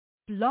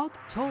Blog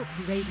Talk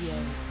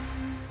Radio.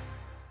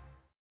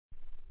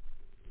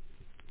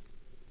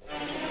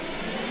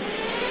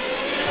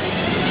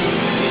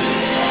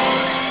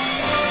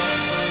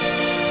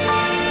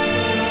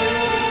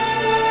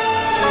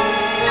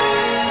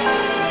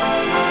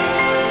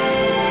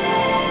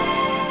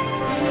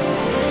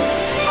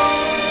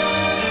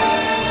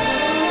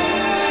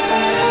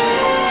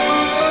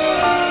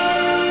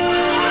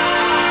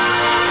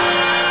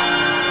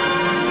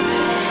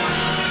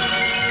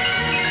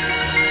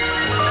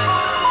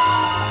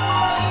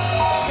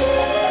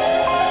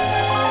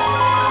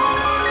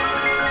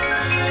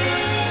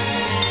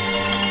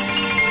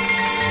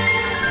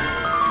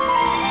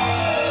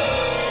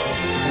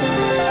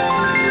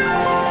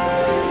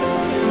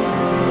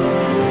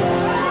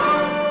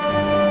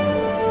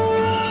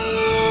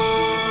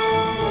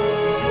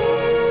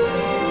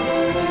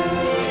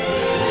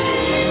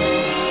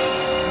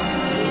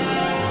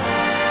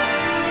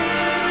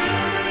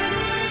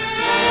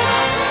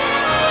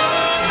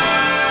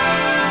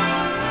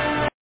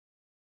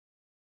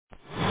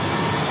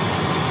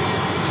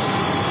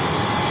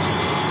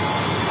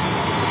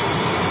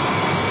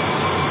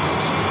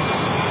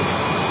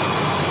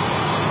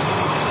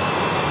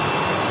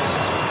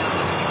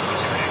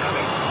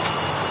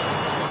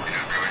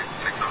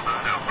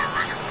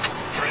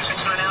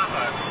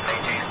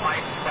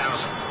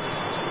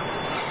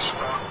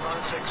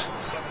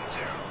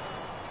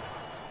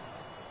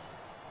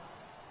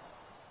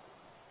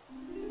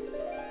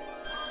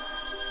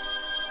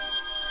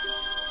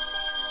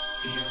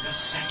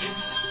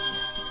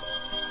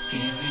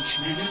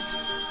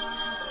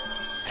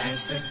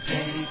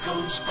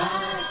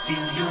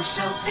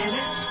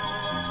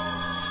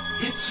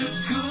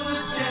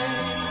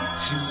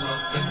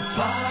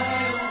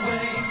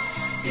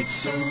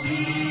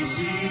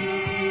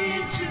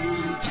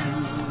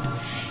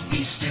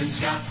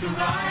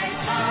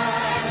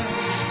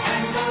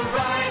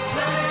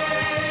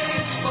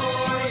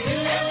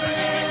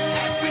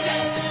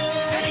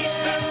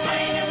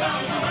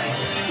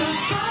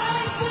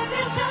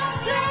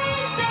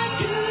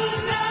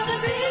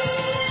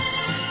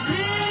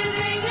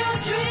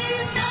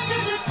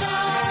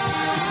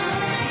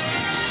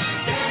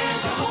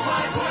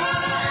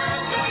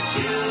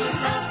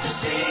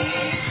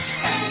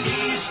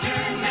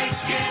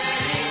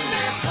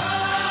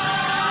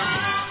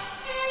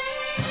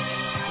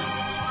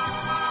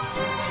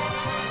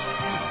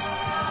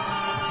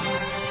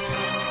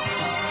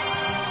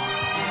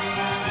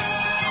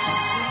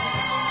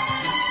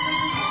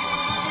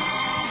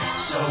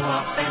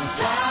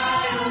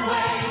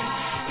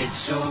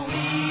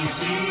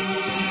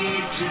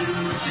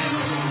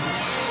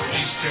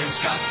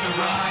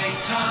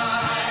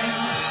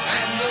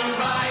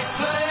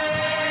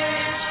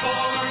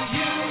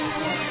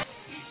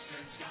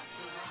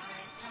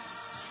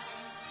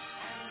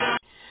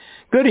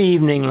 Good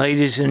evening,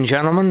 ladies and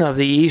gentlemen of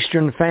the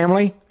Eastern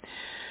family.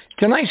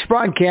 Tonight's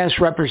broadcast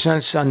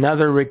represents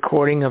another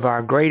recording of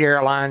our great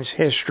airline's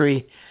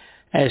history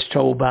as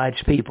told by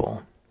its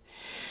people.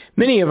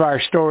 Many of our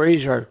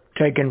stories are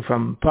taken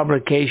from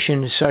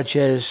publications such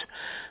as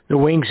The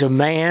Wings of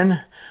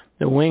Man,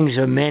 The Wings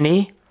of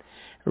Many,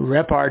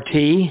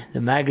 Repartee,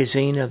 the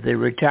magazine of the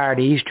Retired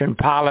Eastern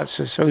Pilots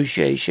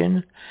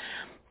Association,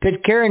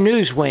 Pitcairn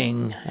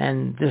Newswing,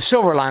 and the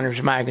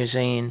Silverliners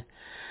magazine,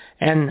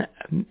 and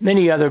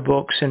many other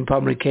books and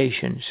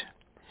publications.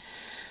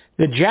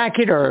 The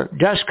jacket or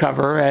dust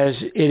cover, as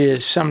it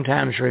is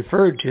sometimes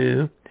referred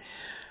to,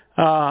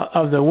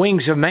 of the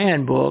Wings of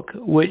Man book,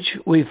 which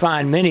we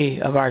find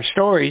many of our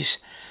stories,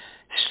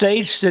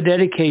 states the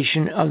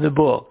dedication of the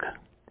book.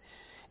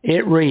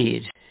 It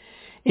reads,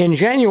 in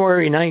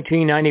January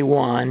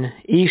 1991,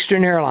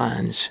 Eastern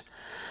Airlines,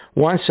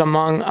 once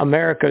among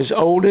America's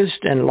oldest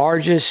and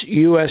largest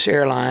U.S.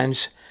 airlines,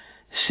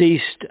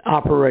 ceased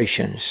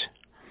operations.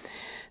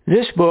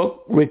 This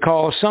book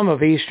recalls some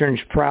of Eastern's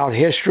proud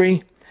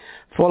history,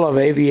 full of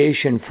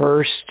aviation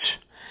firsts,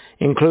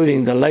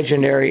 including the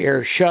legendary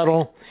air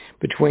shuttle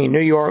between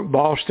New York,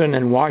 Boston,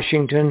 and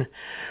Washington,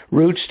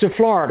 routes to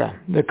Florida,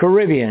 the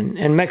Caribbean,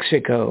 and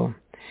Mexico,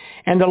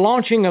 and the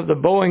launching of the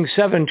Boeing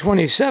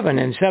 727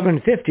 and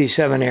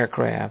 757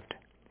 aircraft.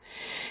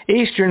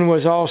 Eastern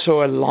was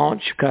also a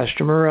launch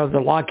customer of the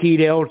Lockheed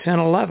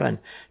L-1011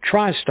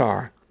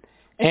 TriStar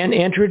and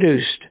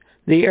introduced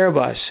the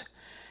Airbus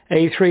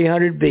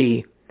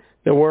A300B,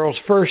 the world's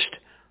first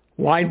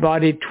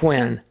wide-bodied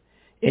twin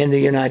in the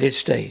United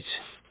States.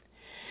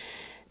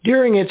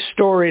 During its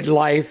storied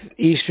life,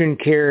 Eastern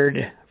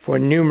cared for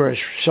numerous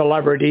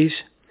celebrities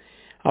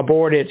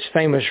aboard its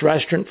famous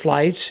restaurant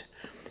flights,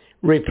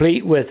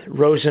 replete with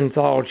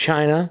Rosenthal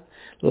china,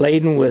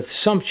 laden with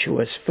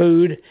sumptuous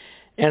food,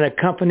 and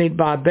accompanied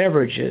by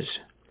beverages.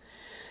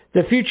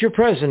 The future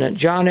president,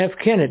 John F.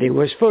 Kennedy,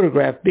 was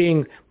photographed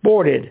being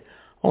boarded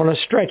on a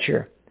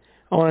stretcher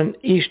on an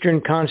Eastern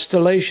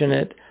Constellation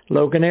at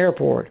Logan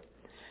Airport,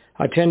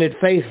 attended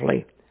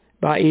faithfully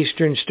by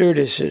Eastern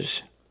stewardesses.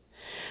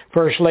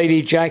 First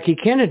Lady Jackie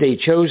Kennedy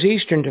chose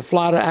Eastern to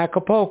fly to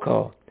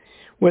Acapulco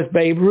with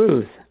Babe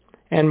Ruth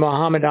and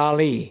Muhammad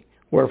Ali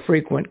were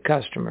frequent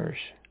customers.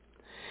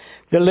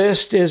 The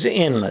list is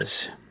endless.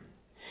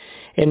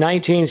 In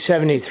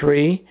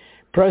 1973,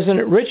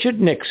 President Richard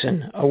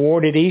Nixon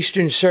awarded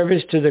Eastern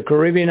service to the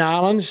Caribbean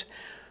islands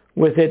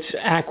with its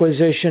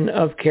acquisition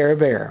of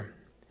Caribbean.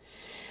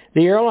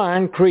 The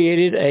airline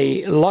created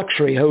a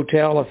luxury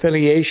hotel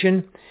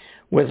affiliation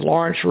with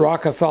Lawrence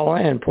Rockefeller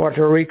in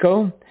Puerto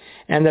Rico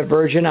and the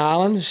Virgin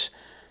Islands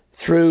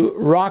through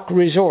Rock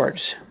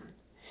Resorts.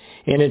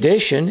 In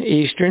addition,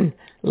 Eastern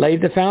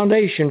laid the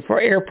foundation for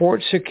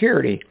airport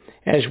security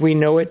as we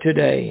know it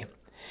today,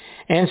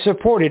 and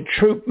supported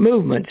troop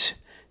movements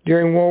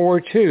during World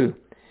War II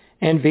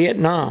and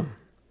Vietnam.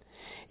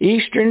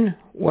 Eastern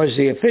was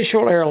the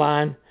official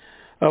airline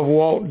of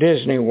Walt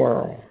Disney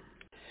World.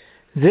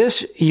 This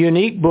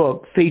unique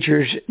book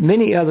features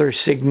many other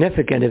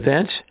significant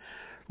events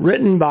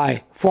written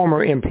by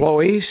former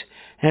employees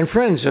and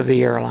friends of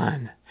the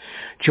airline,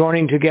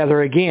 joining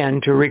together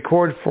again to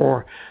record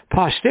for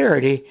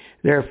posterity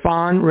their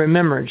fond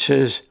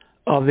remembrances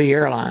of the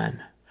airline.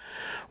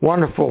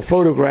 Wonderful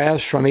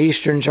photographs from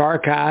Eastern's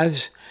archives,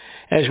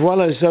 as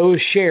well as those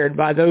shared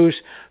by those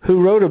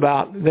who wrote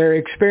about their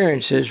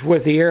experiences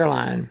with the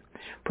airline,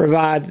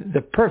 provide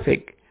the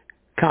perfect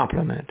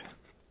complement.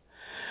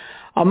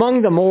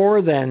 Among the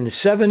more than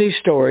 70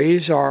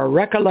 stories are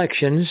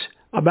recollections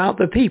about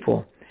the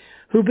people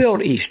who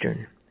built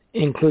Eastern,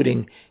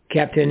 including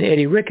Captain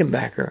Eddie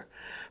Rickenbacker,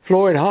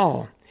 Floyd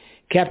Hall,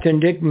 Captain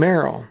Dick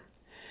Merrill,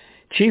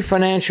 Chief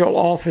Financial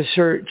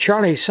Officer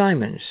Charlie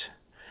Simons,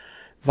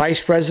 Vice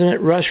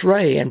President Russ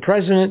Ray, and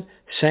President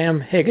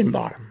Sam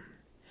Higginbottom.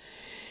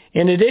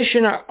 In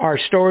addition are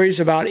stories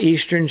about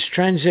Eastern's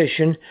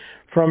transition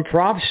from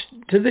props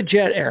to the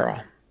jet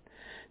era,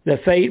 the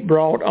fate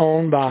brought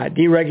on by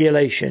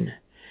deregulation,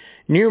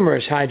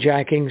 numerous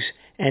hijackings,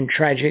 and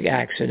tragic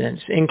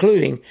accidents,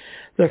 including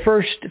the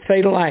first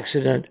fatal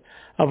accident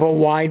of a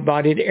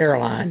wide-bodied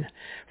airline,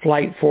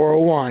 Flight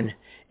 401,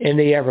 in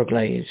the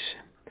Everglades.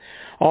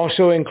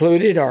 Also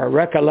included are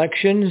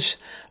recollections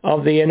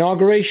of the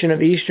inauguration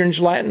of Eastern's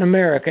Latin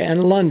America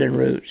and London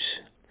routes.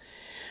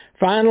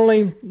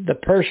 Finally, the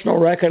personal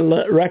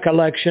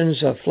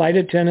recollections of flight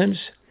attendants,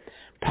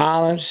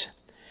 pilots,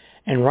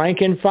 and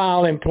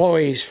rank-and-file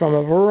employees from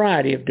a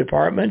variety of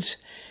departments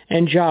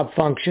and job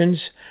functions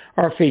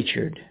are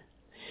featured,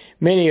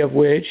 many of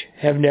which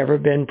have never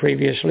been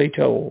previously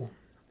told.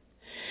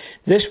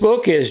 This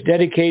book is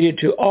dedicated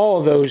to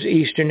all those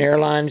Eastern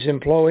Airlines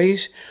employees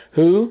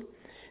who,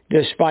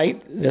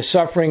 despite the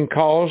suffering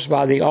caused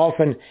by the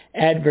often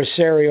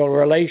adversarial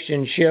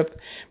relationship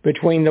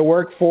between the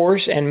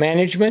workforce and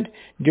management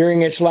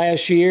during its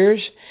last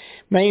years,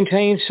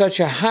 maintained such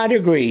a high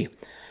degree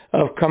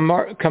of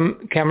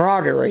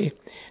camaraderie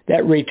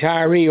that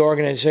retiree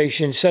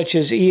organizations such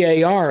as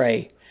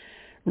EARA,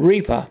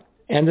 REPA,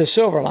 and the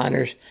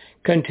Silverliners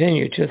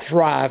continue to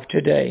thrive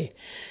today,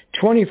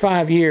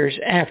 25 years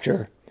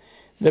after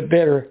the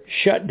bitter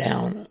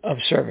shutdown of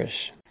service.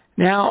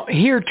 Now,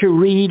 here to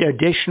read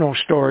additional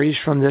stories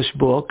from this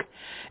book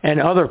and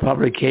other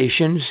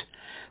publications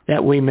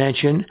that we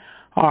mentioned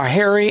are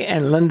Harry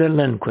and Linda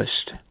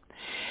Lindquist.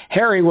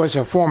 Harry was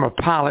a former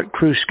pilot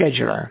crew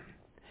scheduler.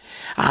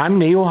 I'm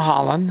Neil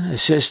Holland,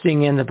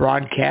 assisting in the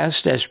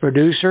broadcast as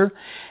producer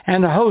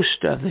and the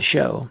host of the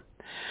show.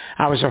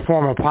 I was a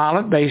former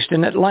pilot based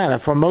in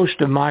Atlanta for most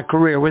of my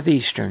career with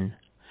Eastern.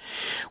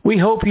 We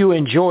hope you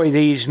enjoy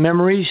these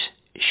memories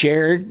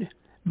shared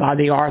by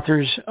the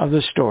authors of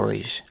the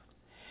stories.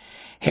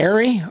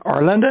 Harry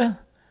or Linda,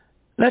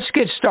 let's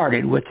get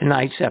started with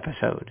tonight's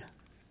episode.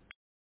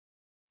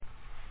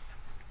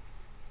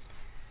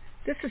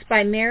 This is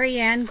by Mary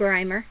Ann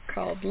Grimer,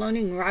 called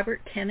Loaning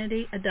Robert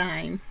Kennedy a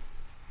Dime.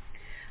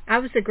 I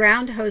was a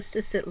ground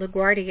hostess at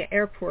LaGuardia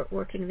Airport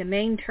working the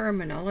main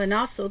terminal and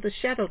also the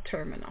shuttle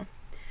terminal.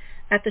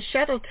 At the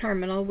shuttle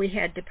terminal, we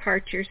had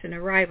departures and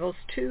arrivals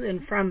to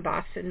and from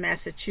Boston,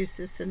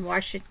 Massachusetts, and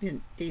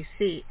Washington,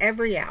 D.C.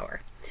 every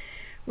hour.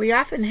 We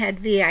often had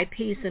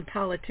VIPs and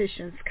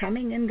politicians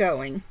coming and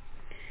going.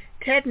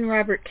 Ted and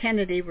Robert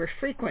Kennedy were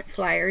frequent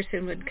flyers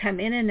and would come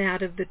in and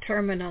out of the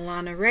terminal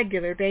on a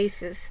regular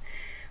basis.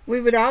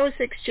 We would always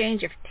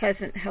exchange a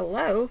pleasant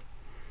hello.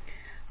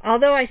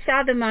 Although I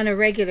saw them on a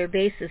regular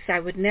basis, I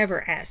would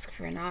never ask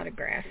for an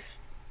autograph.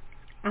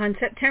 On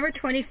September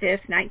 25,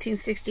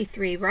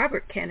 1963,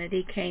 Robert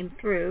Kennedy came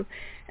through,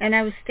 and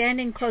I was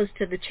standing close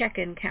to the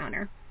check-in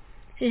counter.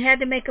 He had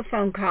to make a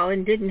phone call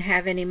and didn't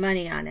have any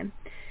money on him.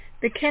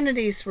 The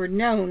Kennedys were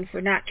known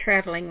for not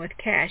traveling with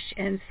cash,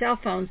 and cell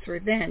phones were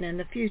then in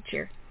the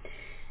future.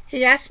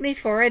 He asked me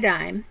for a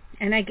dime,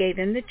 and I gave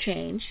him the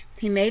change.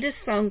 He made his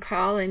phone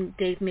call and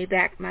gave me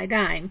back my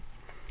dime.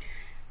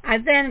 I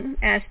then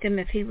asked him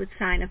if he would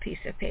sign a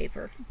piece of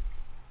paper.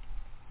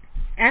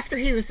 After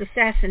he was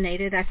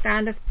assassinated, I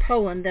found a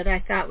poem that I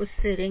thought was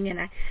fitting, and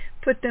I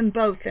put them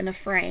both in a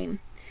frame.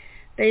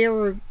 They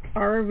are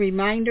a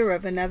reminder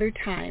of another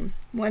time.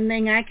 One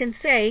thing I can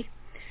say,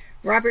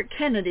 Robert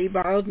Kennedy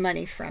borrowed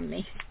money from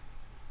me.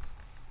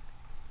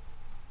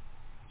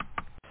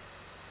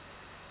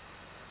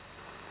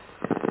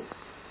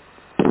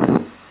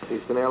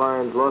 Eastern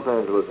Airlines, Los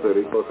Angeles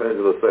City. Los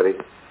Angeles City.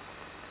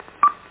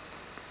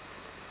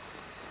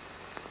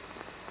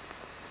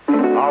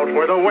 Out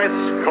where the West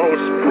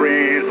Coast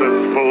breezes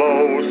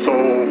flow so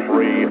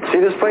free. See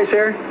this place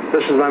here?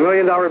 This is my $1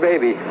 million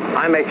baby.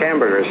 I make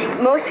hamburgers.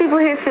 Most people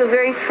here feel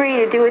very free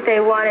to do what they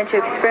want and to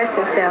express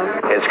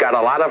themselves. It's got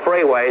a lot of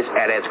freeways,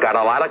 and it's got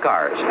a lot of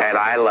cars, and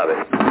I love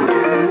it.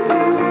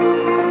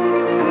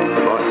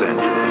 Los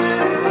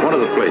Angeles, one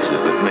of the places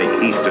that make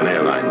Eastern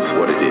Airlines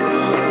what it is.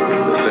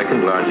 The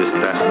second largest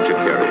passenger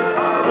carrier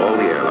of all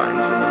the airlines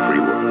in the free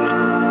world.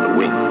 The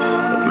wings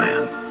of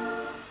man.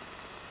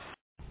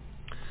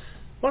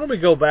 Why don't we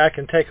go back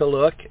and take a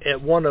look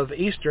at one of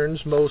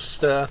Eastern's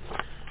most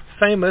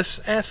famous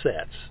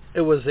assets.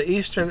 It was the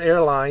Eastern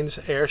Airlines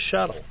Air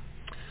Shuttle.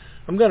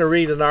 I'm going to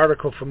read an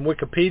article from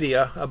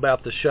Wikipedia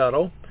about the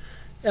shuttle,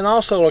 and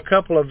also a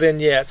couple of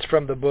vignettes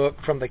from the book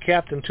From the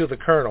Captain to the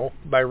Colonel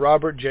by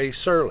Robert J.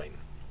 Serling.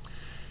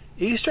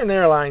 Eastern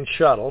Airlines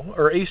Shuttle,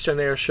 or Eastern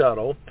Air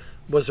Shuttle,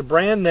 was a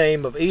brand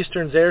name of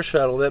Eastern's Air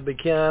Shuttle that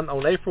began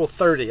on April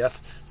 30th,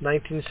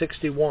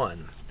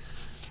 1961.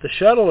 The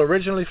shuttle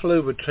originally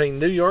flew between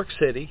New York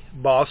City,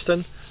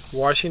 Boston,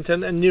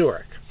 Washington, and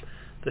Newark.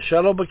 The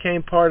shuttle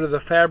became part of the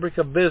fabric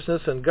of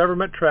business and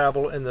government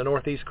travel in the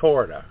Northeast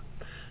Corridor.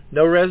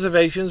 No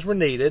reservations were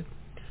needed.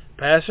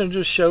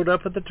 Passengers showed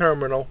up at the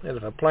terminal, and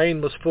if a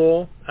plane was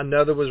full,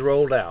 another was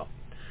rolled out.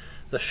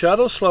 The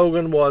shuttle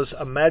slogan was,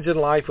 "Imagine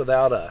life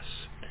without us."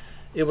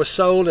 It was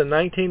sold in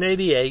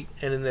 1988,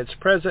 and in its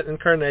present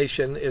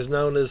incarnation is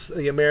known as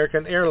the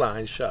American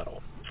Airlines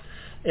Shuttle.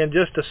 And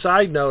just a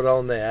side note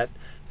on that,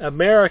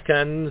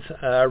 Americans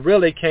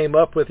really came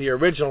up with the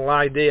original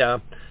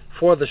idea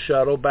for the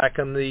shuttle back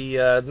in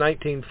the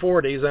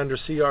 1940s under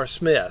C.R.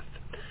 Smith.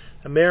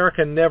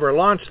 American never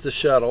launched the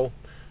shuttle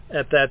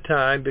at that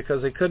time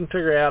because they couldn't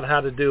figure out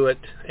how to do it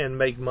and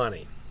make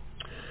money.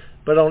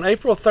 But on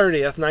April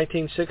 30th,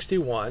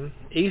 1961,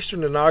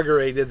 Eastern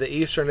inaugurated the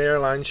Eastern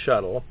Airlines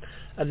Shuttle,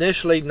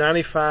 initially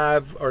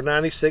 95 or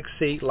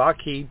 96-seat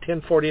Lockheed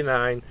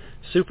 1049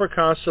 Super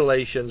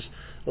Constellations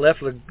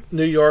left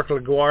New York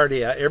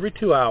LaGuardia every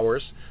 2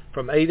 hours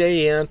from 8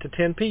 a.m. to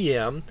 10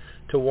 p.m.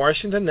 to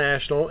Washington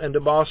National and to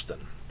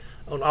Boston.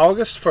 On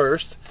August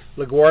 1st,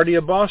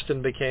 LaGuardia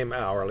Boston became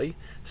hourly,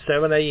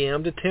 7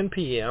 a.m. to 10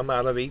 p.m.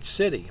 out of each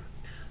city.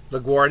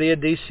 LaGuardia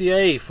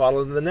DCA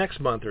followed in the next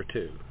month or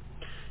two.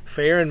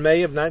 Fare in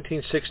May of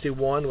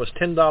 1961 was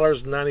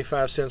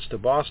 $10.95 to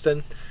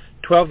Boston,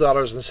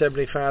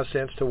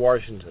 $12.75 to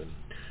Washington.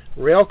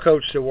 Rail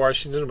coach to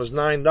Washington was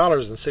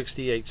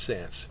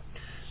 $9.68.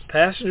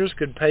 Passengers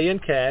could pay in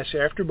cash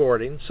after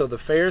boarding, so the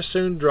fare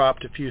soon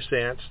dropped a few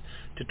cents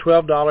to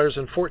 $12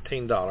 and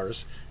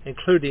 $14,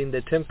 including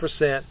the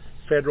 10%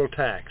 federal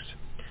tax.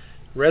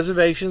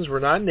 Reservations were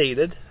not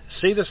needed,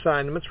 seat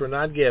assignments were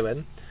not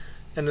given,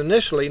 and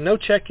initially no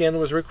check-in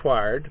was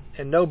required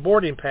and no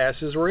boarding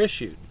passes were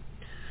issued.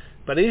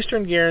 But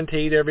Eastern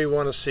guaranteed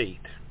everyone a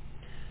seat.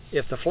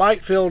 If the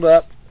flight filled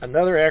up,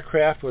 another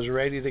aircraft was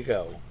ready to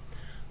go.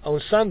 On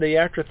Sunday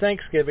after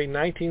Thanksgiving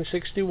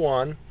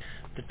 1961,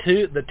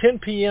 the 10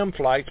 p.m.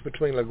 flights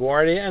between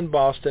LaGuardia and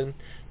Boston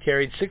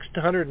carried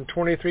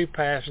 623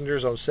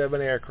 passengers on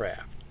 7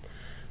 aircraft.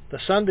 The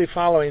Sunday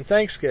following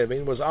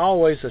Thanksgiving was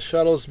always the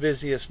shuttle's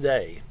busiest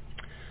day.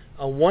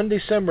 On 1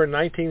 December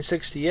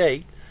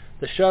 1968,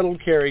 the shuttle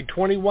carried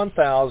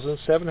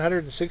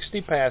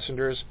 21,760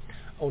 passengers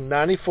on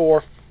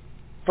 94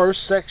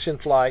 first section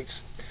flights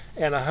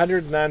and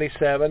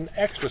 197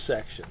 extra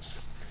sections.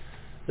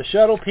 The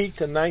shuttle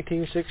peaked in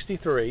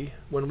 1963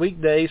 when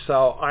weekdays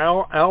saw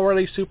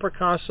hourly Super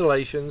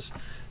Constellations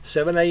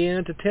 7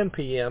 a.m. to 10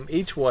 p.m.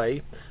 each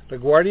way,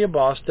 LaGuardia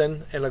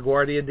Boston and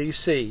LaGuardia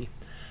DC.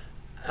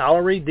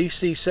 Hourly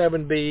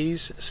DC-7Bs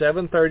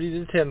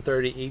 7:30 to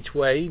 10:30 each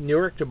way,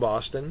 Newark to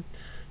Boston.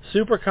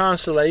 Super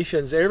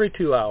Constellations every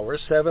 2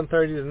 hours,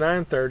 7:30 to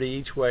 9:30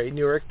 each way,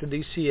 Newark to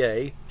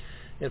DCA,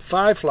 and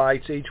 5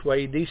 flights each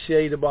way,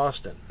 DCA to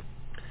Boston.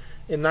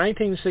 In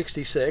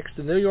 1966,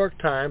 the New York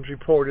Times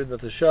reported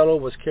that the shuttle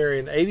was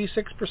carrying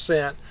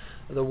 86%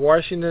 of the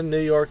Washington-New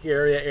York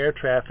area air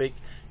traffic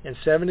and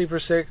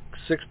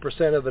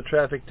 76% of the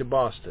traffic to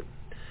Boston.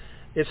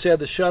 It said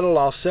the shuttle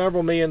lost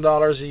several $1 million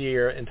a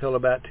year until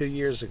about 2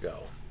 years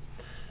ago.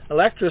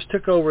 Electras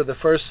took over the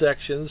first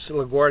sections,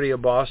 LaGuardia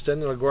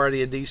Boston and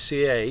LaGuardia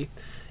DCA,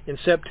 in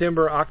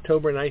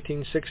September-October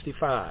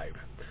 1965.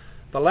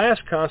 The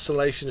last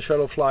Constellation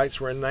shuttle flights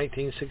were in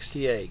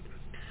 1968.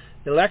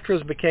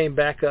 Electras became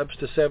backups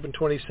to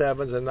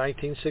 727s in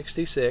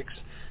 1966,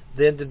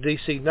 then to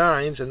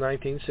DC-9s in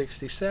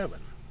 1967.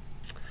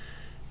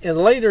 In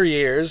later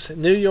years,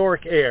 New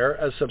York Air,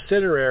 a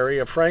subsidiary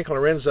of Frank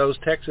Lorenzo's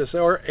Texas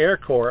Air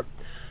Corp.,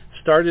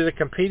 started a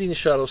competing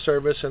shuttle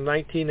service in the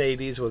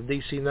 1980s with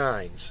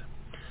DC-9s.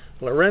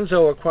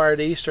 Lorenzo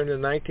acquired Eastern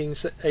in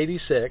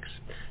 1986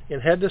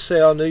 and had to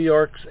sell New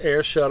York's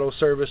air shuttle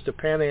service to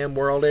Pan Am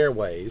World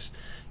Airways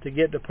to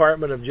get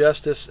Department of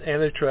Justice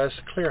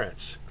antitrust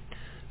clearance.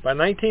 By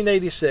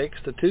 1986,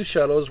 the two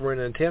shuttles were in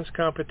intense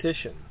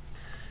competition.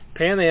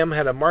 Pan Am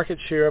had a market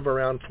share of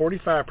around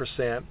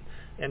 45%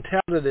 and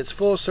touted its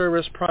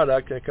full-service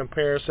product in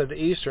comparison to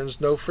Eastern's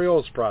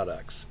no-frills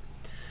products.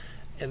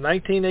 In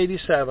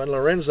 1987,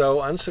 Lorenzo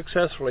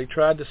unsuccessfully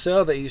tried to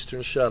sell the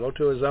Eastern shuttle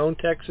to his own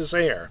Texas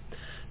Air,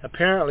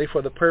 apparently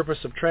for the purpose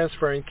of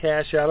transferring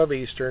cash out of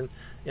Eastern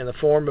in the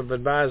form of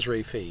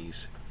advisory fees.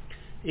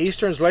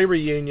 Eastern's labor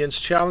unions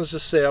challenged the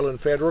sale in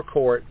federal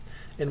court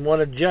and won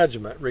a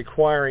judgment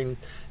requiring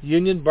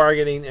union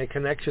bargaining in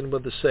connection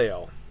with the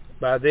sale.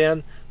 By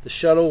then, the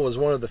shuttle was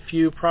one of the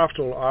few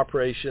profitable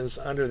operations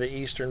under the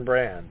Eastern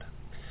brand.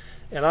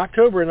 In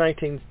October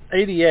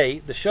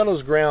 1988, the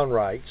shuttle's ground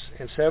rights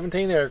and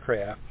 17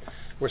 aircraft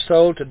were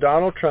sold to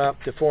Donald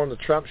Trump to form the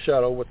Trump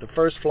shuttle with the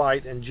first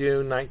flight in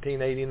June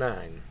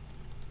 1989.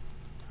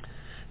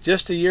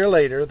 Just a year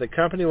later, the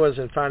company was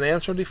in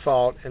financial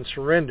default and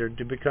surrendered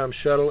to become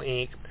Shuttle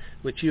Inc.,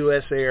 which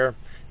U.S. Air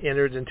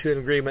entered into an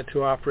agreement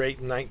to operate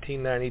in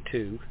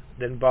 1992,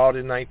 then bought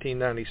in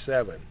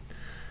 1997.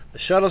 The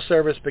shuttle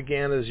service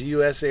began as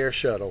U.S. Air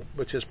Shuttle,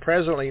 which is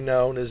presently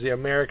known as the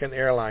American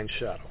Airlines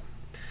Shuttle.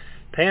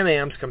 Pan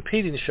Am's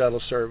competing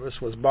shuttle service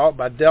was bought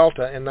by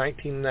Delta in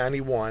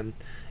 1991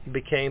 and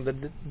became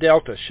the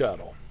Delta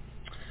Shuttle.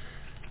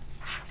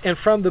 And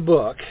from the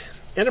book,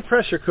 in a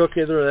pressure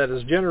cooker that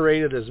has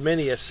generated as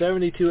many as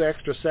 72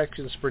 extra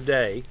sections per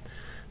day,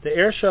 the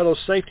Air Shuttle's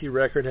safety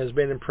record has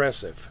been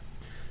impressive.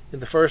 In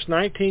the first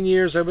 19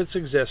 years of its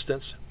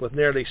existence, with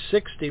nearly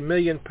 60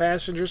 million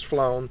passengers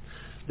flown,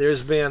 there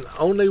has been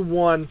only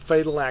one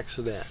fatal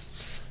accident,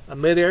 a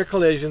mid-air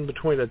collision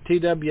between a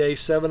TWA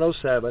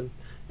 707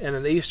 and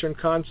an Eastern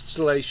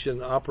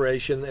Constellation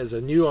operation as a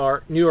New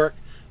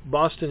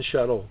York-Boston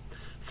shuttle,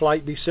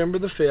 flight December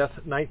the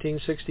 5th,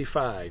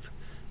 1965.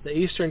 The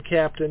Eastern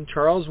captain,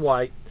 Charles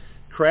White,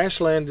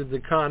 crash-landed the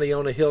Connie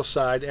on a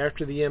hillside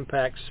after the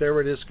impact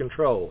severed his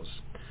controls.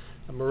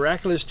 A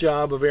miraculous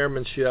job of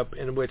airmanship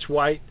in which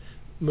White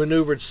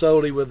maneuvered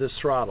solely with his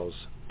throttles.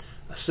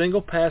 A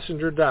single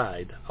passenger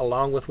died,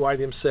 along with White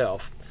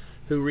himself,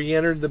 who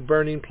re-entered the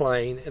burning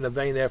plane in a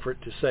vain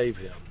effort to save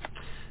him.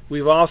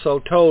 We've also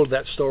told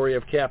that story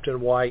of Captain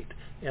White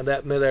and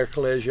that mid-air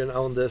collision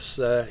on this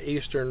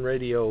Eastern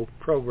radio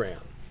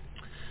program.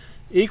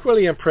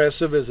 Equally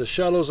impressive is the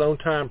shuttle's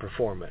on-time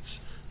performance,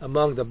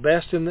 among the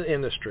best in the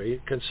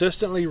industry,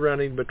 consistently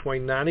running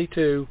between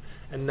 92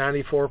 and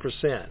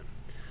 94%.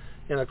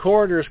 In a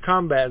corridor's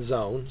combat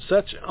zone,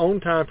 such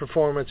on-time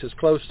performance is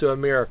close to a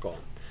miracle.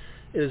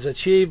 It is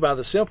achieved by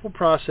the simple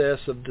process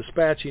of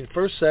dispatching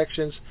first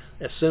sections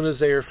as soon as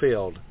they are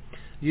filled,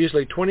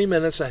 usually 20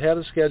 minutes ahead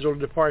of scheduled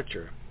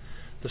departure.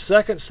 The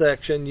second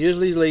section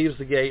usually leaves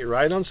the gate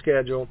right on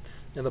schedule,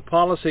 and the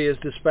policy is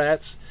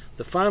dispatch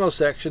the final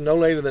section no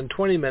later than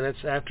 20 minutes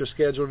after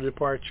scheduled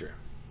departure.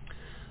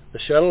 The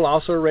shuttle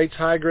also rates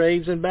high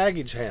grades in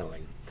baggage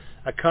handling,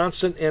 a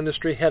constant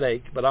industry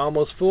headache but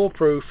almost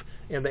foolproof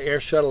in the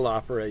air shuttle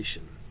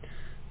operation.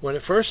 When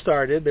it first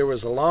started, there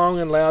was a long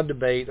and loud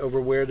debate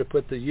over where to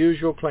put the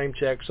usual claim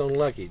checks on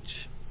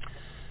luggage.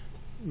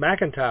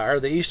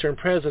 McIntyre, the Eastern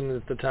president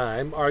at the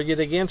time, argued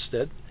against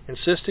it,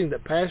 insisting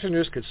that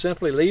passengers could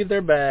simply leave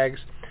their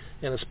bags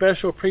in a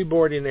special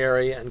pre-boarding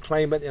area and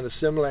claim it in a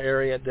similar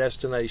area at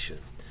destination.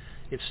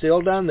 It's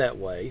still done that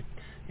way,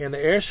 and the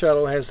air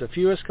shuttle has the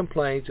fewest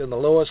complaints and the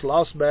lowest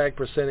lost bag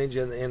percentage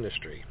in the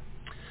industry.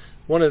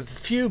 One of the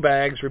few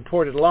bags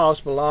reported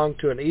lost belonged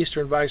to an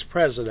Eastern vice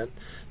president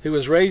who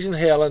was raising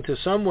hell until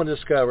someone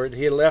discovered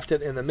he had left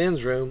it in the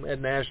men's room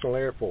at National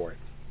Airport.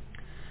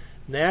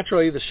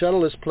 Naturally, the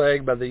shuttle is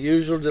plagued by the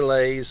usual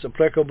delays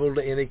applicable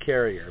to any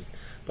carrier,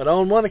 but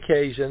on one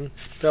occasion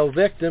fell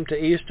victim to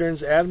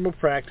Eastern's admirable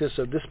practice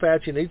of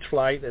dispatching each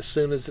flight as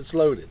soon as it's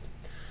loaded,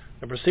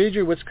 a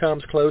procedure which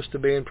comes close to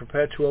being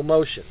perpetual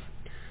motion.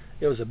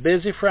 It was a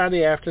busy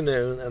Friday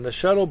afternoon, and the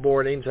shuttle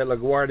boardings at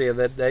LaGuardia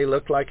that day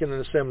looked like an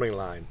assembly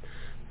line.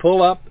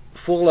 Pull up,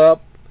 fill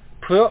up,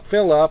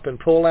 and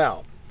pull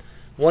out.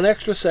 One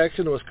extra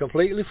section was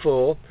completely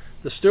full.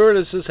 The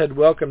stewardesses had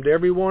welcomed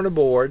everyone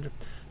aboard.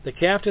 The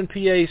cabin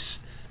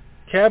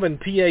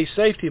PA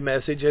safety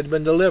message had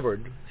been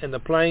delivered, and the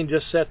plane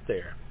just sat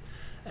there.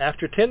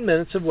 After 10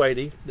 minutes of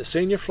waiting, the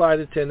senior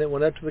flight attendant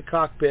went up to the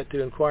cockpit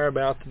to inquire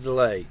about the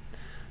delay.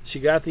 She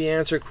got the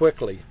answer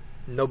quickly.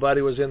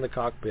 Nobody was in the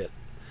cockpit.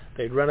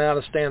 They'd run out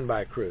of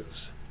standby crews.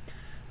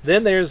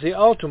 Then there's the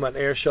ultimate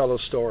air shuttle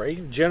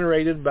story,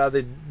 generated by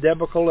the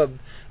debacle of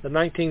the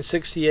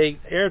 1968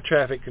 air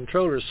traffic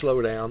controllers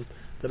slowdown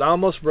that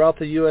almost brought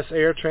the U.S.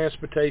 air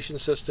transportation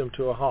system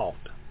to a halt.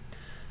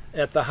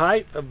 At the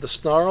height of the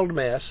snarled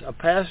mess, a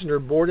passenger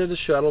boarded a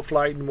shuttle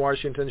flight in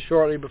Washington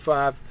shortly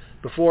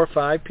before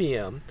 5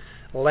 p.m.,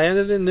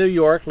 landed in New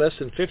York less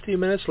than 50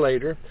 minutes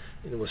later,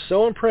 and was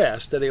so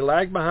impressed that he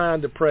lagged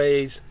behind to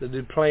praise the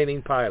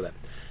deplaning pilot.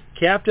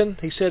 "Captain,"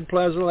 he said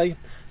pleasantly,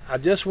 "I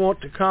just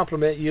want to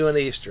compliment you and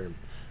Eastern.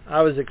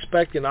 I was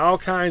expecting all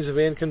kinds of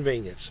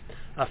inconvenience.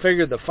 I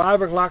figured the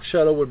 5 o'clock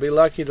shuttle would be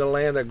lucky to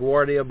land at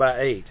LaGuardia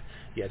by 8.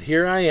 Yet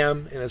here I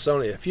am, and it's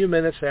only a few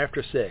minutes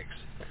after 6.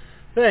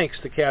 "Thanks,"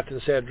 the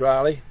captain said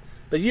dryly,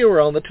 "but you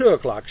were on the 2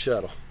 o'clock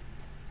shuttle."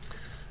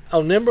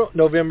 On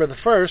November the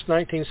 1st,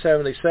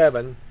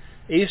 1977,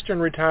 Eastern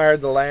retired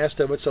the last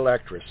of its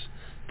Electras,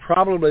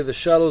 probably the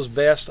shuttle's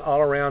best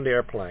all-around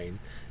airplane,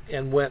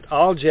 and went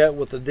all-jet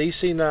with the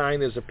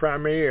DC-9 as the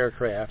primary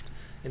aircraft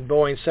and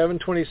Boeing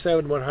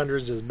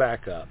 727-100s as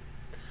backup.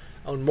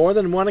 On more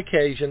than one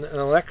occasion, an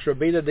Electra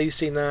beat a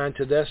DC-9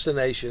 to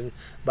destination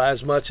by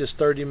as much as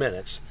 30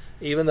 minutes,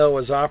 even though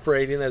it was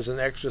operating as an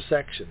extra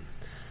section.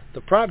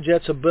 The prop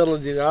jet's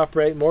ability to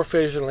operate more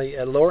efficiently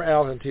at lower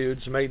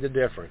altitudes made the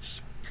difference.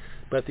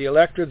 But the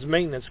Electra's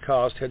maintenance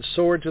cost had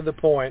soared to the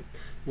point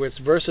where its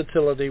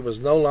versatility was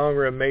no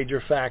longer a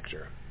major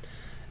factor.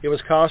 It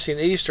was costing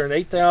Eastern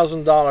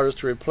 $8,000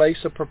 to replace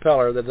a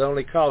propeller that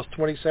only cost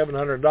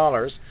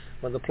 $2,700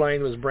 when the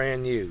plane was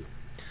brand new.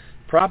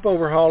 Prop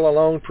overhaul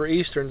alone for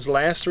Eastern's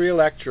last 3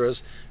 Electras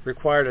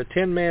required a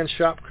 10-man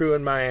shop crew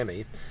in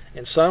Miami,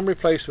 and some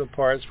replacement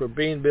parts were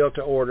being built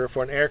to order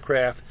for an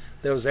aircraft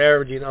that was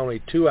averaging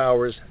only 2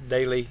 hours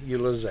daily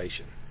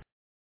utilization.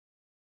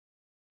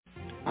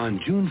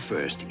 On June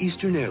 1st,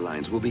 Eastern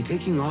Airlines will be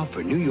taking off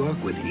for New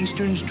York with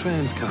Eastern's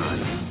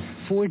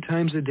Transcon, 4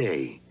 times a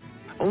day.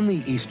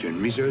 Only Eastern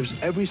reserves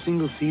every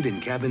single seat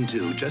in cabin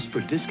 2 just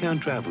for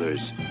discount travelers.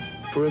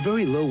 For a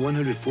very low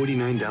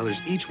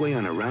 $149 each way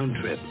on a round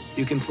trip,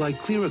 you can fly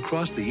clear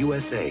across the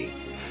USA.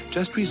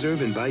 Just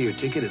reserve and buy your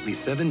ticket at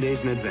least 7 days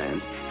in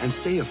advance and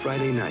stay a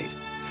Friday night.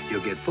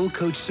 You'll get full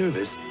coach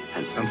service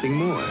and something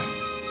more.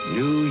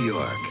 New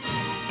York.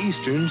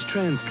 Eastern's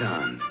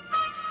Transcon.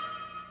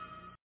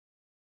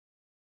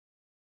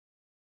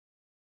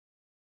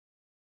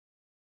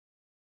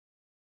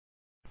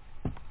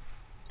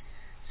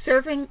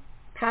 Serving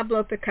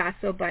Pablo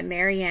Picasso by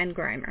Mary Ann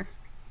Greimer.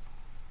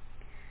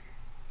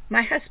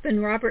 My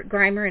husband Robert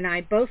Greimer and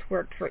I both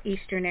worked for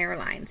Eastern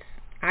Airlines.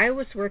 I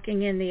was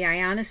working in the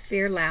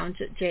Ionosphere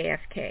Lounge at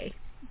JFK.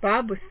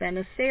 Bob was then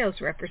a sales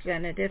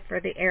representative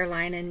for the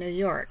airline in New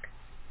York.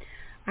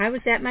 I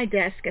was at my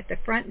desk at the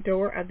front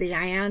door of the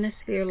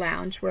Ionosphere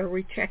Lounge where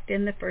we checked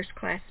in the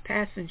first-class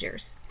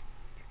passengers.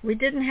 We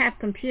didn't have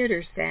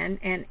computers then,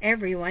 and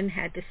everyone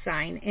had to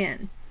sign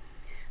in.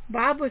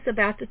 Bob was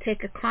about to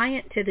take a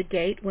client to the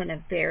gate when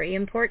a very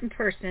important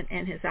person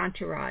and his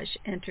entourage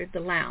entered the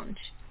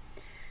lounge.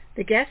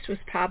 The guest was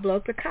Pablo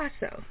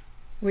Picasso.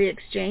 We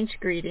exchanged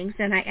greetings,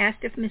 and I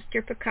asked if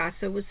Mr.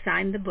 Picasso would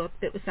sign the book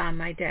that was on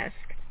my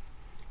desk.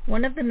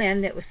 One of the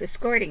men that was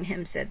escorting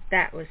him said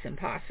that was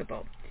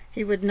impossible.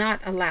 He would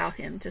not allow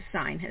him to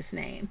sign his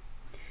name.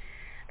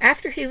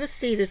 After he was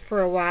seated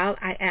for a while,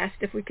 I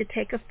asked if we could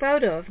take a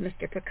photo of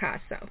Mr.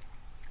 Picasso.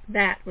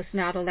 That was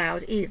not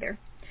allowed either.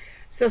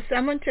 So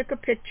someone took a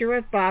picture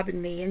of Bob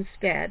and me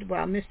instead,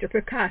 while Mr.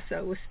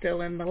 Picasso was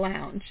still in the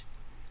lounge.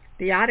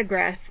 The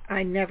autograph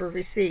I never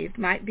received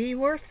might be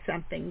worth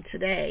something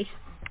today.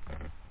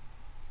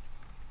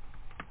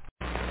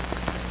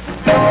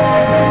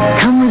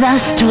 Come with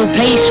us to a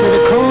place where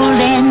the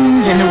cold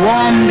ends and the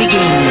warm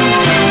begins.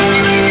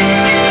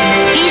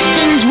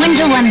 Eastern's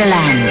Winter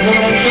Wonderland.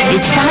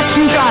 It starts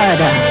in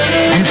Florida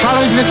and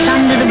follows the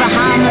sun to the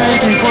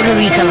Bahamas and Puerto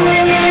Rico,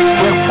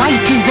 where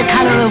white is the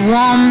color of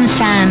warm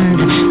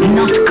sand,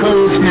 not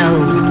cold snow.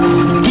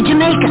 To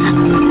Jamaica,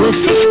 where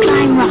fish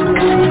climb rocks.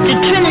 To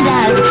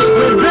Trinidad,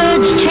 where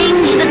birds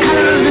change the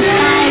color of the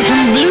sky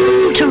from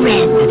blue to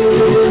red.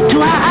 To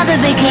our other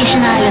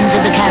vacation islands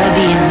of the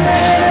Caribbean,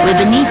 where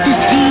beneath the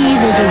sea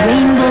there's a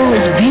rainbow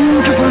as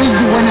beautiful as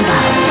the one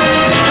above.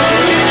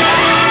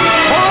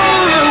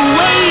 All the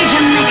way to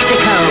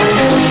Mexico.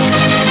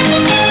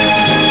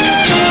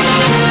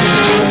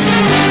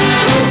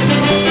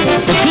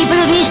 The people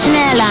of Eastern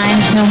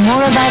Airlines know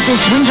more about this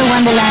winter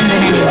wonderland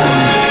than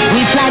anyone.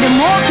 We fly to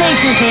more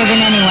places here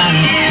than anyone,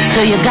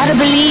 so you gotta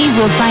believe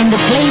we'll find the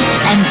place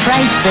and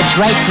price that's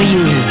right for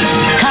you.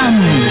 Come,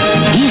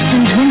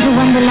 Eastern's Winter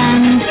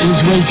Wonderland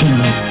is waiting.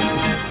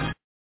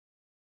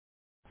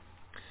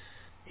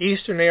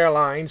 Eastern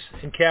Airlines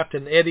and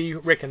Captain Eddie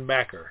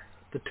Rickenbacker.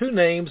 The two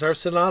names are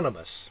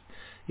synonymous.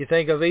 You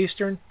think of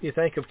Eastern, you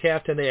think of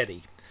Captain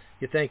Eddie.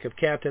 You think of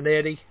Captain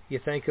Eddie, you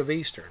think of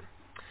Eastern.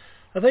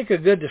 I think a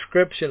good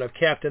description of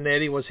Captain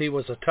Eddie was he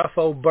was a tough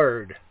old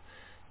bird.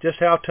 Just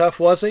how tough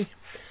was he?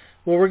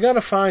 Well, we're going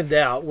to find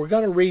out. We're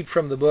going to read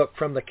from the book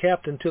From the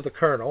Captain to the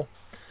Colonel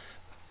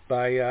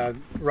by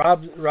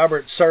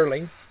Robert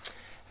Serling.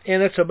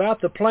 And it's about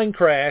the plane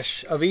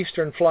crash of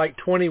Eastern Flight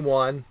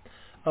 21,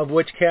 of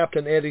which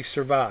Captain Eddie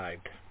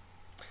survived.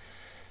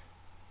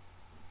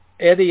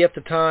 Eddie at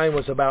the time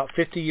was about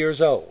 50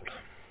 years old.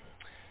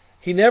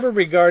 He never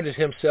regarded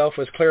himself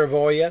as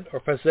clairvoyant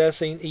or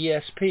possessing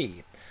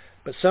ESP,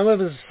 but some of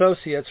his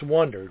associates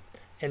wondered,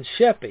 and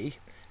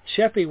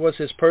Sheppy was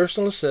his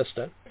personal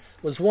assistant,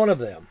 was one of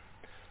them.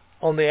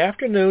 On the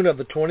afternoon of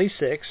the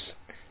 26th,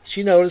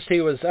 she noticed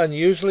he was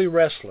unusually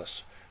restless,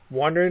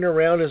 wandering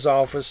around his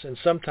office and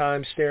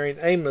sometimes staring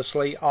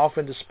aimlessly off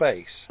into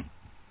space.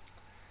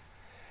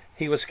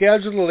 He was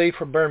scheduled to leave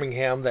for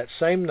Birmingham that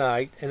same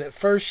night, and at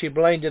first she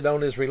blamed it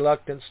on his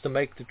reluctance to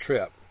make the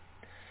trip.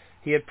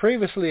 He had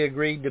previously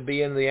agreed to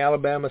be in the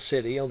Alabama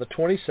City on the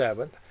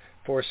 27th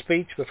for a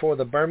speech before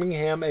the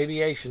Birmingham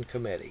Aviation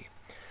Committee,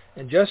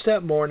 and just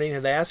that morning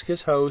had asked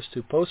his host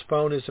to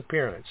postpone his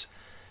appearance,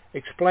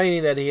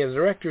 explaining that he had a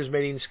directors'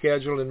 meeting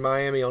scheduled in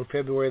Miami on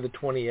February the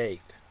 28th.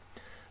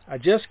 "I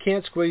just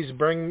can't squeeze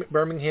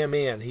Birmingham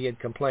in," he had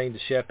complained to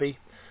Sheppy.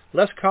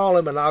 "Let's call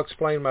him and I'll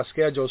explain my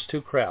schedule's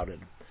too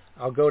crowded.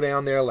 I'll go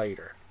down there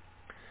later."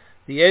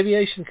 The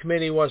Aviation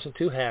Committee wasn't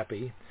too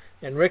happy,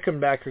 and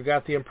Rickenbacker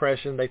got the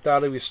impression they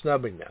thought he was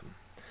snubbing them.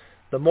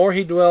 The more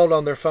he dwelled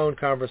on their phone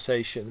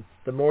conversation,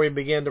 the more he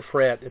began to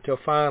fret, until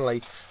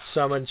finally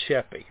summoned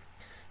Sheppy.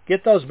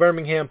 "Get those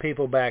Birmingham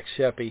people back,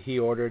 Sheppy," he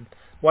ordered.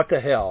 "What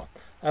the hell?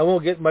 I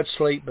won't get much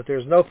sleep, but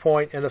there's no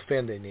point in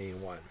offending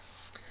anyone."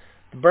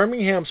 The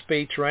Birmingham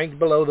speech ranked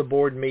below the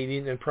board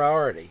meeting in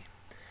priority.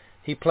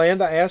 He planned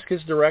to ask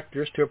his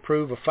directors to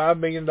approve a $5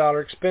 million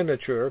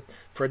expenditure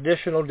for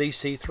additional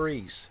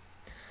DC-3s.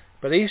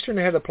 But Eastern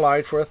had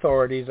applied for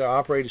authority to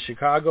operate a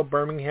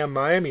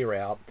Chicago-Birmingham-Miami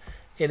route,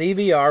 and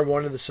EVR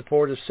wanted the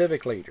support of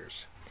civic leaders.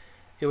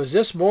 It was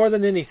this more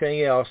than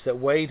anything else that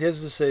weighed his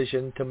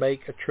decision to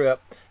make a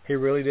trip he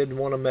really didn't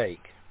want to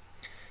make.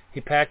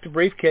 He packed a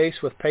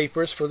briefcase with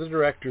papers for the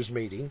directors'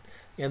 meeting,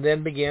 and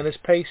then began his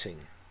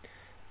pacing.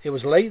 It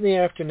was late in the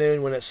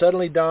afternoon when it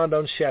suddenly dawned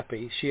on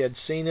Sheppy she had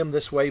seen him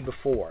this way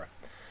before,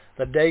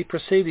 the day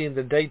preceding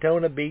the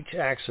Daytona Beach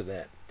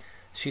accident.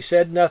 She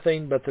said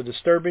nothing, but the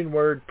disturbing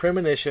word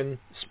premonition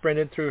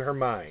sprinted through her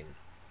mind.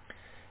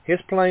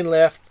 His plane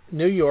left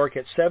New York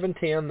at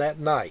 7:10 that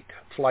night,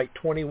 Flight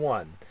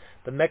 21,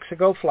 the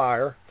Mexico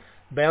Flyer,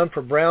 bound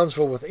for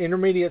Brownsville with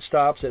intermediate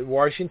stops at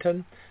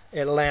Washington,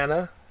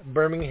 Atlanta,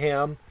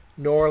 Birmingham,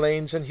 New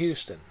Orleans, and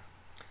Houston.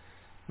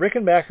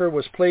 Rickenbacker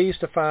was pleased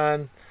to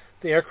find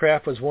the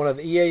aircraft was one of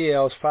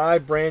EAL's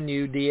 5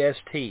 brand-new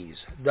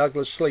DSTs,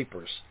 Douglas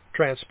Sleepers,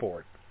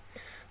 transport,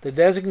 the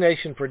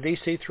designation for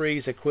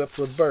DC-3s equipped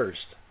with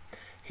burst.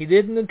 He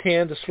didn't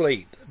intend to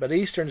sleep, but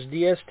Eastern's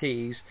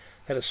DSTs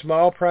had a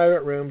small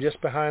private room just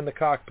behind the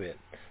cockpit,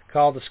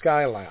 called the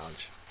Sky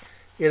Lounge.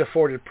 It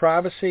afforded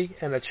privacy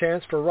and a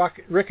chance for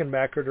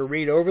Rickenbacker to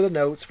read over the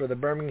notes for the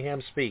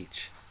Birmingham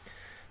speech.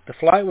 The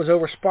flight was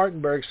over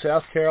Spartanburg,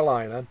 South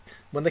Carolina,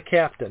 when the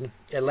captain,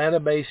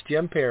 Atlanta-based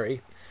Jim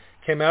Perry,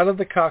 came out of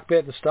the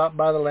cockpit and stopped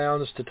by the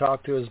lounge to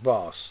talk to his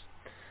boss.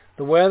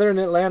 "The weather in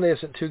Atlanta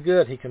isn't too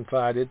good," he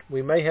confided.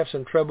 "We may have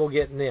some trouble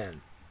getting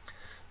in."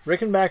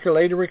 Rickenbacker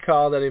later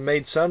recalled that he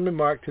made some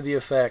remark to the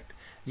effect,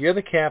 "You're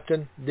the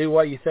captain, do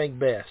what you think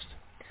best."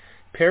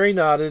 Perry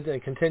nodded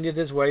and continued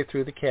his way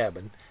through the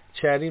cabin,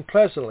 chatting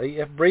pleasantly,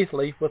 if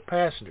briefly, with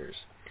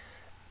passengers.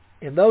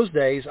 In those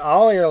days,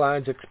 all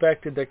airlines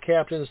expected their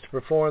captains to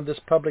perform this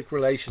public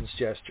relations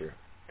gesture.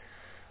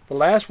 The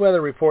last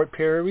weather report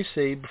Perry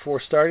received before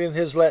starting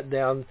his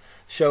letdown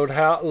showed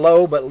how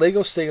low but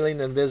legal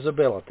ceiling and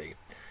visibility,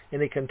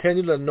 and he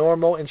continued a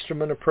normal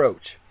instrument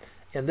approach,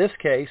 in this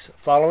case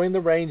following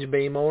the range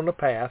beam on a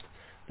path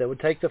that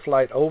would take the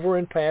flight over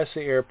and past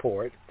the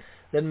airport,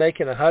 then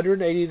making a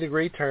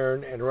 180-degree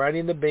turn and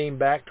riding the beam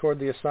back toward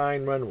the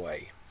assigned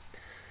runway.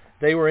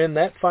 They were in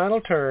that final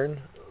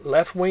turn,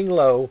 left wing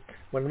low,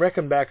 when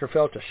Rickenbacker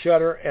felt a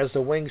shudder as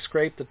the wing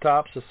scraped the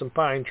tops of some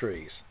pine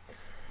trees.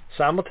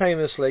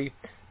 Simultaneously,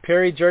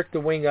 Perry jerked the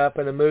wing up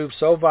in a move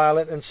so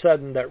violent and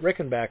sudden that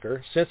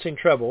Rickenbacker, sensing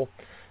trouble,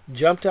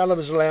 jumped out of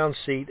his lounge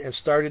seat and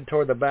started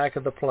toward the back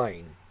of the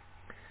plane.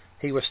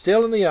 He was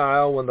still in the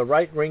aisle when the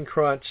right wing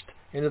crunched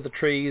into the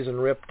trees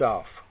and ripped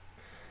off.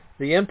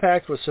 The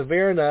impact was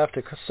severe enough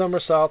to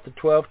somersault the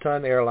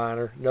 12-ton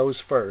airliner,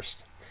 nose first.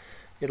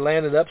 It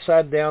landed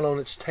upside down on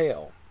its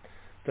tail.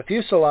 The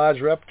fuselage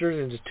ruptured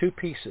into 2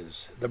 pieces,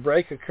 the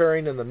break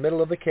occurring in the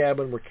middle of the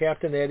cabin where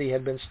Captain Eddie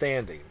had been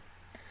standing.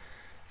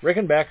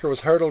 Rickenbacker was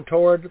hurtled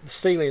toward the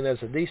ceiling as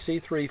the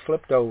DC-3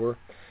 flipped over,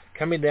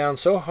 coming down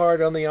so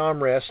hard on the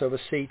armrest of a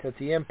seat that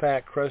the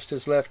impact crushed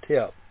his left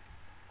hip.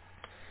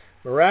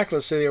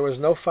 Miraculously, there was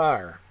no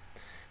fire.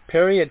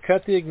 Perry had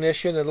cut the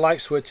ignition and light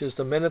switches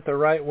the minute the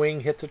right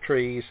wing hit the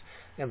trees,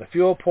 and the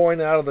fuel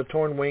pouring out of the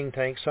torn wing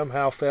tank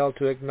somehow failed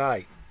to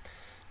ignite.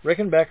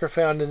 Rickenbacker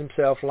found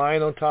himself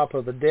lying on top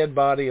of the dead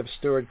body of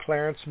Steward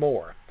Clarence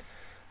Moore.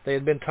 They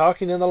had been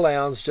talking in the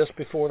lounge just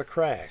before the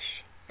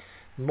crash.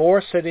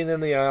 Moore sitting in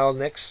the aisle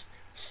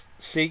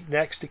seat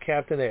next to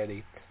Captain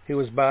Eddie, who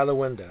was by the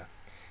window.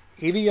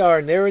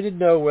 EVR never did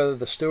know whether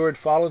the steward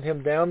followed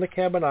him down the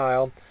cabin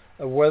aisle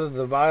or whether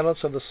the violence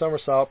of the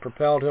somersault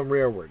propelled him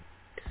rearward.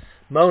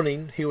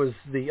 Moaning, he was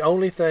the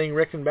only thing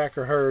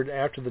Rickenbacker heard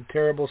after the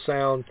terrible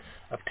sound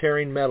of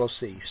tearing metal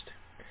ceased.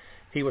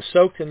 He was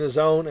soaked in his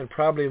own and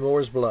probably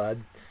Moore's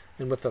blood,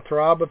 and with a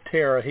throb of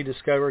terror he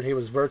discovered he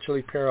was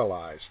virtually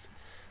paralyzed.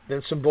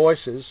 Then some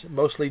voices,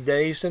 mostly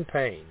dazed and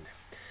pained.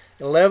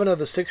 11 of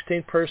the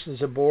 16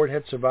 persons aboard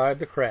had survived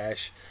the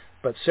crash,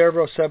 but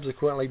several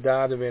subsequently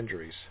died of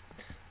injuries.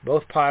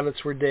 Both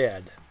pilots were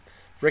dead.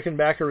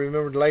 Rickenbacker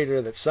remembered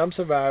later that some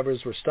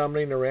survivors were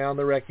stumbling around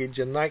the wreckage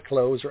in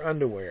nightclothes or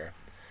underwear.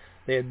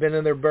 They had been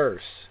in their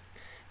berths.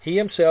 He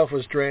himself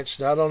was drenched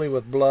not only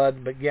with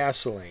blood but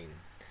gasoline.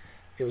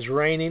 It was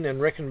raining, and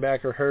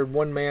Rickenbacker heard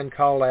one man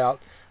call out,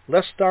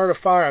 Let's start a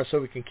fire so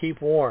we can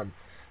keep warm.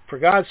 For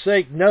God's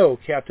sake, no,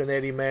 Captain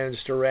Eddie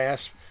managed to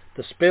rasp.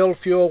 The spilled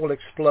fuel will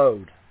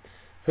explode.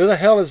 Who the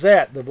hell is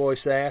that? The voice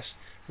asked.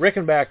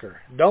 Rickenbacker,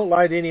 don't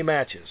light any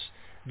matches.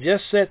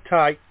 Just sit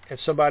tight and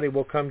somebody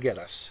will come get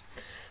us.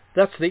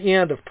 That's the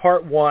end of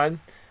part 1,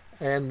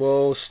 and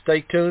we'll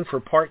stay tuned for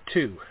part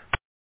 2.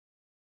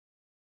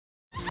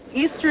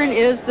 Eastern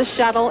is the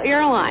shuttle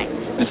airline.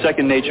 It's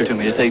second nature to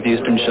me to take the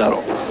Eastern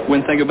shuttle.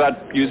 Wouldn't think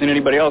about using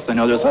anybody else. I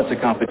know there's lots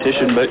of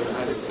competition, but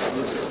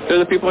they're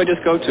the people I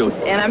just go to.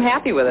 And I'm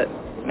happy with it.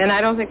 And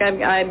I don't think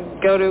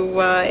I'd go to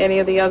any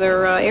of the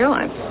other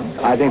airlines.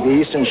 I think the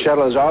Eastern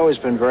shuttle has always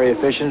been very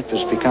efficient.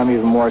 It's become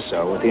even more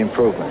so with the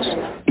improvements.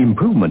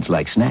 Improvements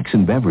like snacks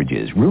and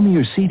beverages,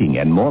 roomier seating,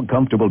 and more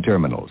comfortable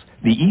terminals.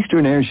 The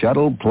Eastern Air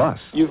Shuttle Plus.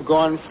 You've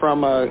gone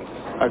from a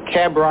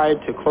cab ride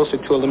to closer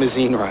to a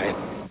limousine ride.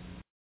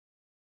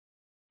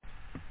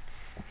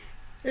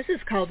 This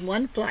is called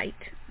One Flight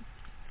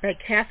by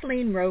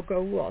Kathleen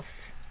Rogo Wolf.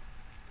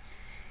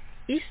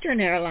 Eastern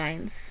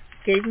Airlines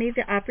gave me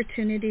the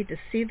opportunity to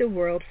see the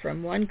world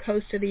from one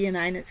coast of the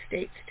United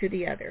States to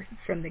the other,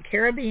 from the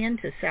Caribbean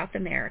to South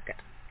America,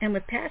 and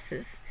with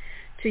passes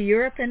to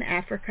Europe and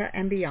Africa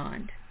and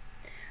beyond.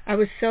 I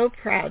was so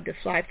proud to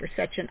fly for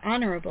such an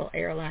honorable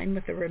airline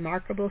with a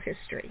remarkable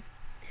history.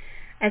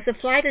 As a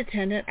flight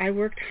attendant, I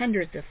worked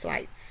hundreds of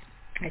flights.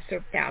 I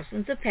served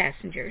thousands of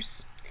passengers.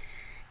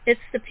 It's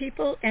the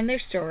people and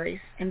their stories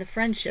and the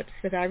friendships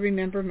that I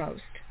remember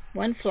most.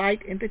 One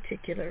flight in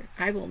particular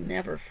I will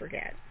never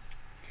forget.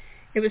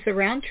 It was a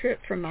round trip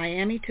from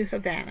Miami to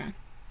Havana,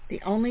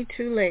 the only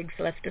 2 legs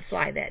left to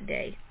fly that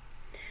day.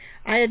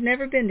 I had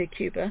never been to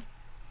Cuba.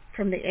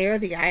 From the air,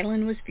 the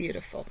island was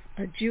beautiful,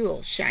 a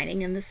jewel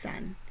shining in the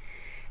sun.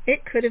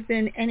 It could have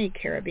been any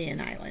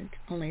Caribbean island,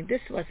 only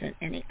this wasn't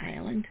any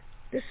island.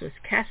 This was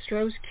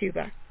Castro's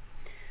Cuba.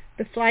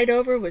 The flight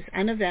over was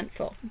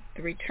uneventful.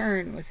 The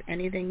return was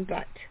anything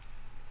but.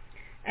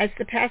 As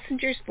the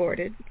passengers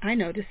boarded, I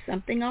noticed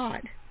something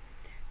odd.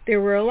 There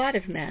were a lot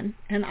of men,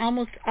 and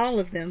almost all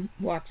of them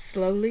walked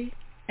slowly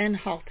and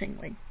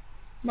haltingly.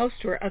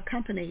 Most were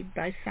accompanied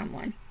by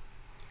someone.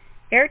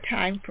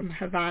 Airtime from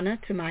Havana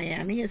to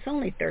Miami is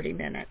only 30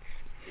 minutes.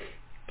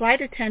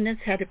 Flight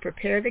attendants had to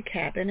prepare the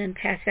cabin and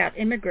pass out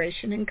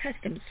immigration and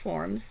customs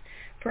forms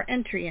for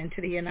entry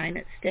into the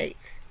United States.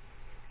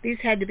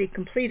 These had to be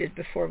completed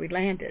before we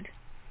landed.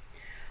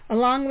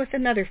 Along with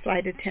another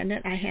flight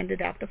attendant, I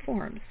handed out the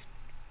forms.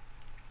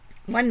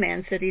 One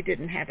man said he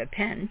didn't have a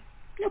pen.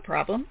 No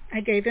problem,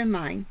 I gave him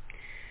mine.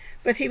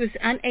 But he was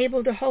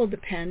unable to hold the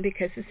pen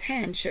because his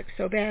hand shook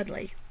so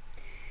badly.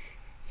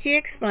 He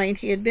explained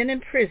he had been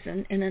in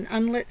prison in an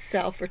unlit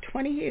cell for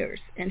 20 years,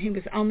 and he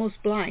was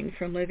almost blind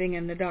from living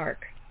in the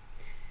dark.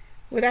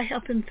 Would I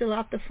help him fill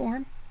out the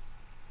form?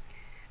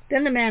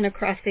 Then the man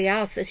across the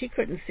aisle said he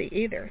couldn't see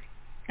either,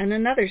 and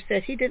another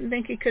said he didn't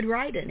think he could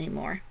write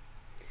anymore.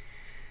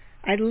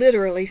 I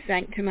literally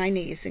sank to my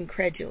knees,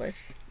 incredulous.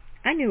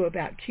 I knew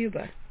about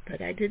Cuba,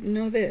 but I didn't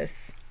know this.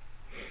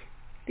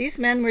 These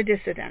men were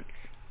dissidents.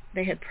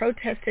 They had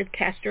protested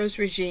Castro's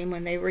regime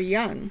when they were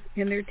young,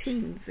 in their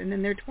teens and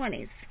in their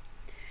 20s.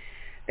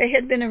 They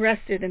had been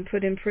arrested and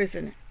put in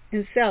prison,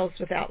 in cells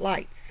without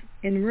lights,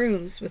 in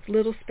rooms with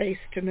little space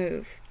to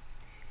move.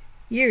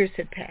 Years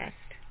had passed,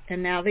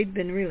 and now they'd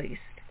been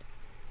released.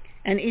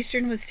 And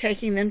Eastern was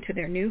taking them to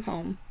their new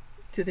home,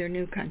 to their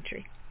new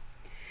country.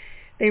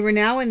 They were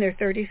now in their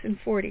 30s and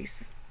 40s,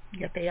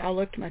 yet they all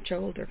looked much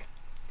older.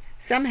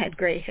 Some had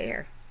gray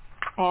hair.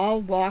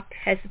 All walked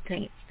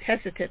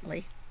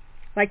hesitantly,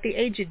 like the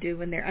aged do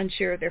when they're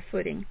unsure of their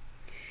footing.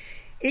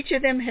 Each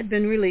of them had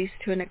been released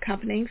to an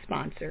accompanying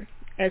sponsor,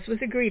 as was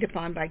agreed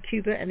upon by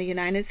Cuba and the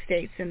United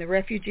States in the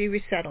Refugee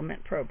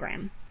Resettlement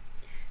Program.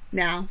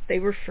 Now they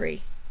were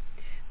free.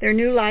 Their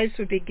new lives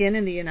would begin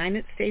in the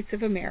United States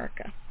of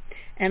America,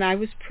 and I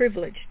was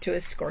privileged to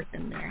escort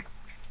them there.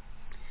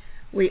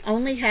 We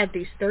only had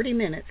these 30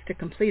 minutes to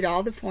complete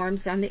all the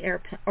forms on the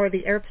airplane, or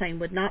the airplane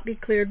would not be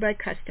cleared by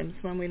customs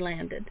when we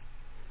landed.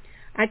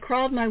 I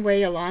crawled my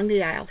way along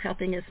the aisle,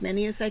 helping as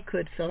many as I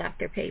could fill out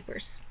their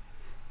papers.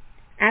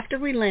 After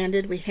we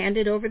landed, we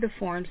handed over the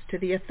forms to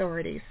the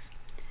authorities.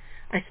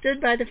 I stood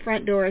by the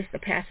front door as the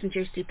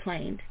passengers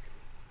deplaned.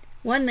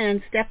 One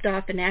man stepped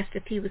off and asked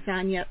if he was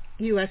on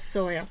U.S.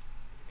 soil.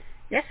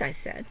 Yes, I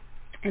said,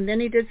 and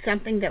then he did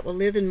something that will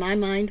live in my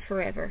mind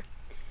forever.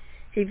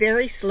 He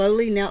very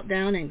slowly knelt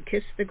down and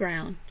kissed the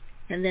ground,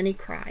 and then he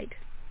cried.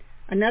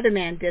 Another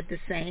man did the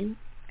same,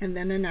 and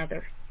then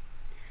another.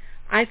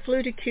 I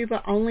flew to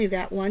Cuba only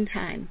that one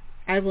time.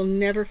 I will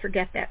never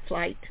forget that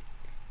flight,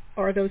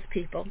 or those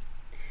people,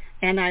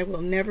 and I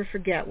will never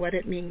forget what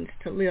it means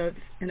to live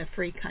in a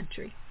free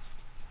country.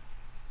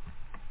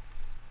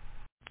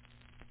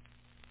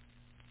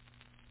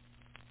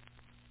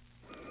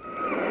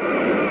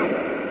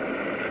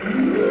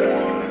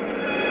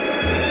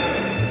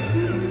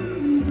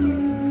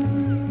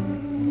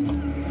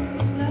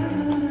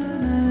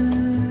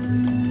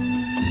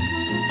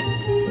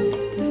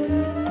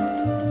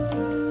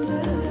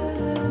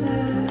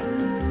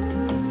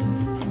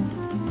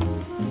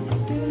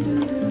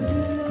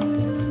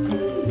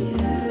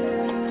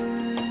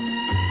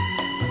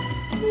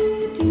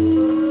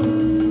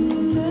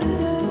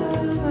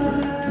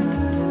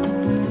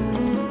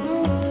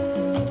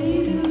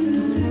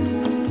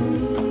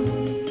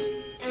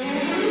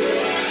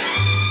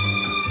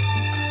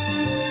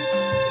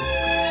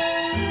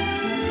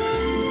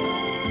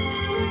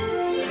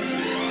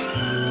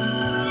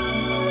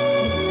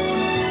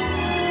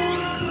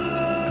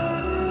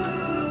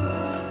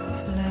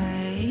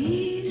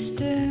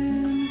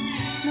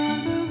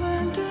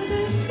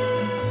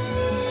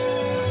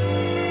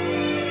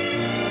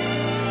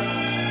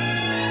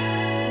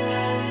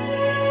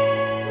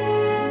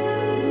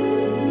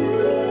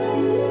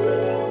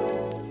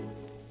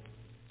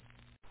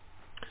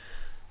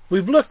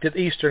 We've looked at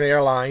Eastern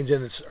Airlines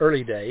in its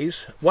early days.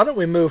 Why don't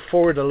we move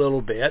forward a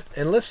little bit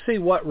and let's see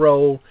what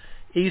role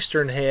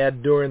Eastern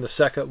had during the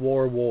Second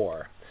World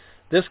War.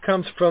 This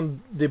comes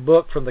from the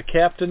book From the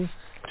Captain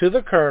to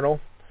the Colonel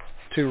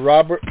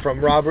from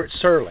Robert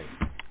Surley.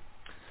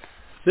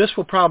 This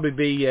will probably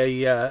be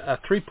a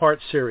three-part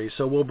series,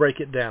 so we'll break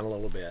it down a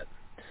little bit.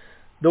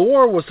 The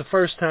war was the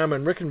first time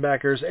in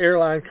Rickenbacker's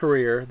airline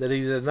career that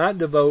he did not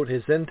devote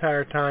his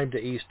entire time to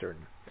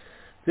Eastern.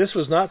 This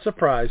was not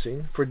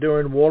surprising, for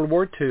during World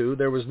War II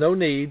there was no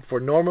need for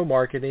normal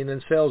marketing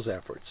and sales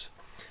efforts.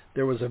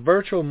 There was a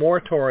virtual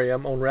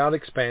moratorium on route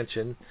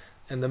expansion,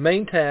 and the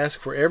main task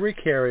for every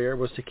carrier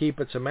was to keep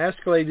its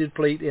emasculated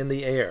fleet in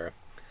the air,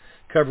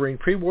 covering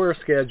pre-war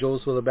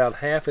schedules with about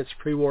half its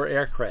pre-war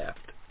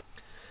aircraft.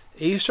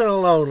 Eastern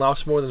alone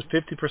lost more than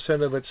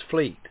 50% of its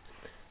fleet,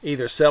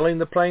 either selling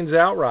the planes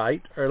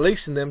outright or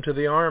leasing them to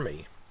the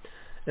Army.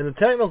 In the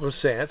technical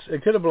sense,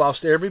 it could have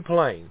lost every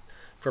plane,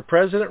 for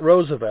President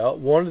Roosevelt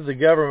wanted the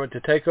government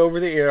to take over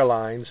the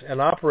airlines and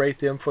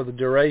operate them for the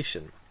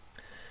duration.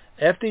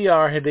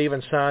 FDR had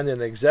even signed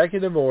an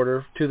executive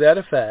order to that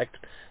effect,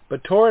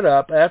 but tore it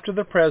up after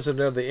the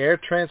president of the Air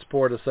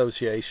Transport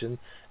Association,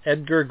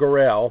 Edgar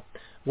Gorell,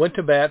 went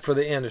to bat for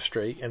the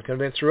industry and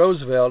convinced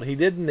Roosevelt he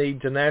didn't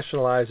need to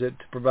nationalize it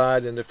to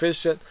provide an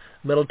efficient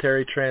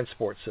military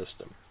transport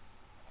system.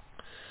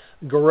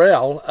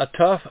 Gorell, a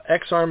tough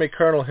ex-Army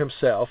colonel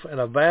himself and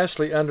a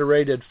vastly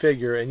underrated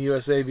figure in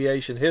U.S.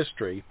 aviation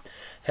history,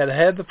 had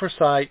had the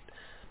foresight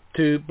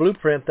to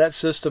blueprint that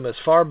system as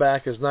far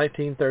back as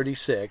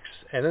 1936,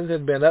 and it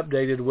had been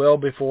updated well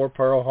before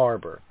Pearl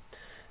Harbor.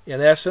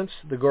 In essence,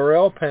 the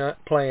Gorell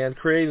plan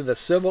created a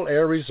civil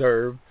air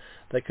reserve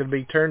that could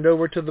be turned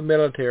over to the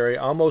military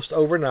almost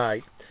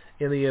overnight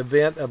in the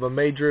event of a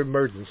major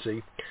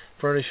emergency,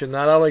 furnishing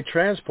not only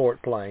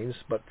transport planes,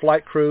 but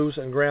flight crews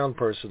and ground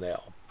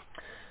personnel.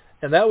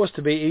 And that was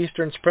to be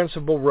Eastern's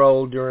principal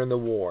role during the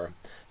war,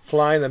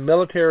 flying a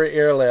military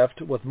airlift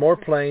with more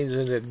planes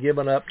than it had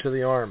given up to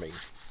the Army.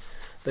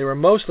 They were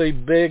mostly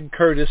big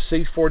Curtiss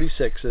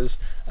C-46s,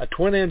 a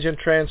twin-engine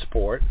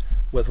transport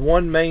with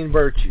one main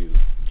virtue,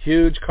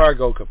 huge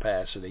cargo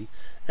capacity,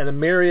 and a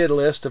myriad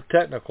list of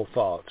technical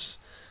faults.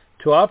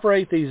 To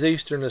operate these,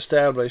 Eastern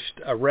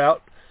established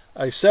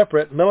a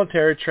separate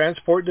military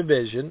transport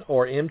division,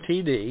 or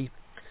MTD,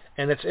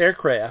 and its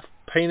aircraft,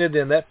 painted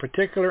in that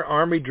particular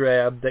Army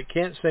drab that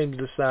can't seem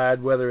to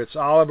decide whether it's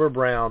olive or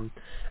brown,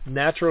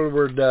 naturally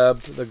were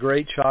dubbed the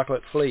Great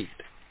Chocolate Fleet.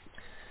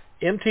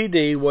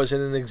 MTD was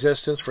in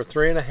existence for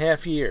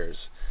 3.5 years,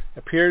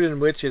 a period in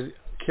which it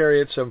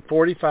carried some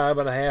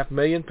 45.5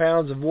 million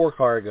pounds of war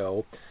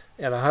cargo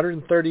and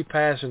 130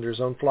 passengers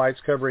on flights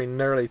covering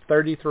nearly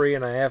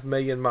 33.5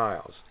 million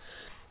miles,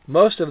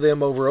 most of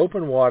them over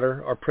open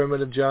water or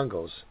primitive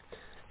jungles.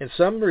 In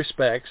some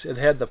respects, it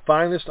had the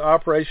finest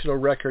operational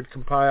record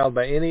compiled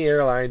by any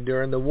airline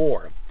during the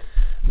war.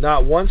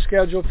 Not one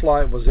scheduled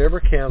flight was ever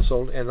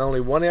canceled, and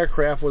only one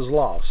aircraft was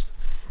lost.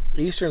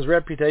 Eastern's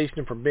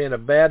reputation for being a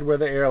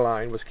bad-weather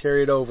airline was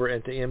carried over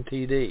into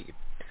MTD.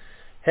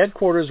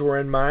 Headquarters were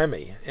in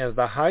Miami, and at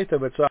the height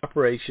of its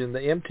operation, the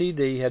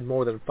MTD had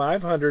more than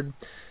 500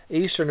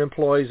 Eastern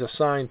employees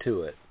assigned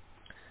to it.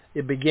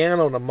 It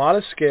began on a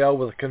modest scale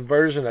with a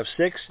conversion of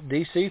 6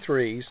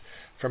 DC-3s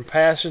from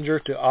passenger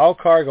to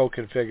all-cargo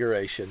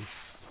configuration,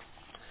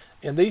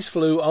 and these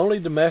flew only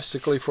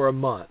domestically for a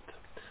month.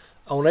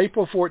 On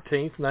April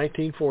 14,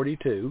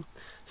 1942,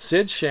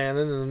 Sid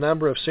Shannon and a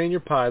number of senior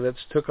pilots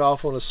took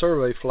off on a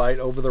survey flight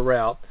over the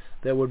route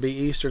that would be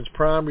Eastern's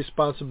prime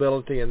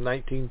responsibility in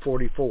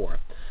 1944,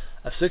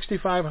 a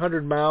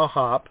 6,500-mile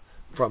hop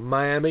from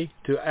Miami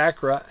to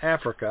Accra,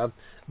 Africa,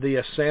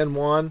 via San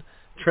Juan,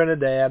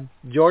 Trinidad,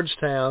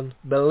 Georgetown,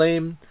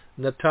 Belém,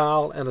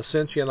 Natal, and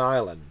Ascension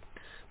Island.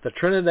 The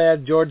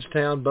Trinidad,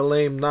 Georgetown,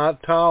 Belém,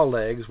 Natal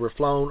legs were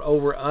flown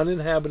over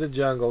uninhabited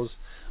jungles,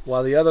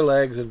 while the other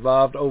legs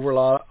involved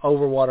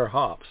overwater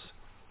hops.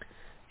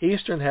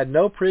 Eastern had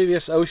no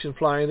previous ocean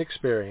flying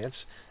experience,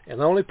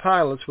 and only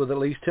pilots with at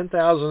least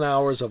 10,000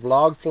 hours of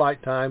logged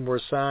flight time were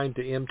assigned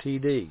to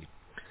MTD.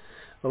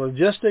 The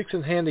logistics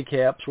and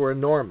handicaps were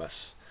enormous.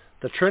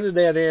 The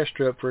Trinidad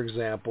airstrip, for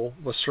example,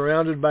 was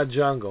surrounded by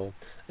jungle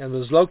and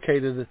was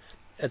located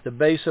at the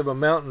base of a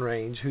mountain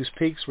range whose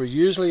peaks were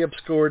usually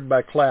obscured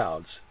by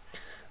clouds.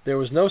 There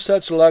was no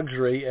such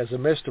luxury as a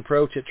missed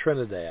approach at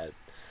Trinidad.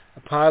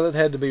 A pilot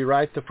had to be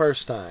right the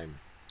first time.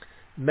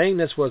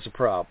 Maintenance was a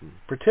problem,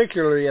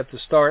 particularly at the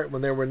start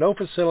when there were no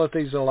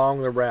facilities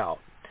along the route.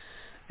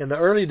 In the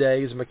early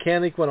days, a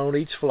mechanic went on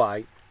each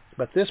flight,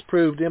 but this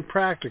proved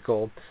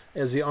impractical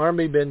as the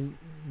Army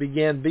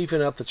began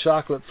beefing up the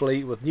chocolate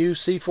fleet with new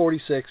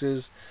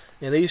C-46s,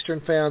 and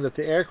Eastern found that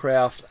the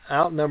aircraft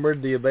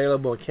outnumbered the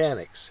available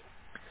mechanics.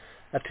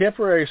 A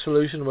temporary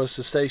solution was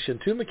to station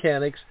 2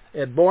 mechanics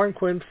at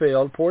Borinquen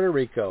Field, Puerto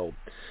Rico.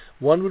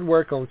 One would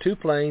work on 2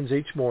 planes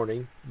each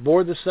morning,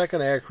 board the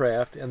second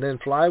aircraft, and then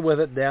fly with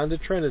it down to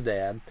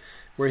Trinidad,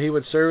 where he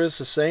would service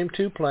the same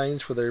 2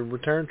 planes for their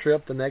return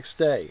trip the next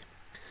day.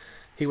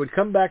 He would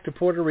come back to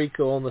Puerto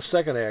Rico on the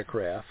second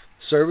aircraft,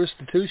 serviced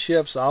the two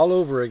ships all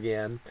over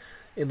again,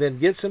 and then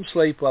get some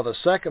sleep while the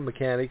second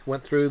mechanic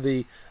went through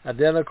the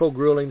identical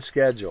grueling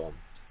schedule.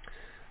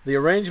 The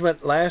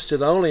arrangement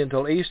lasted only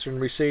until Eastern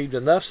received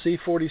enough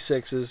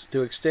C-46s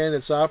to extend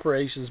its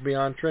operations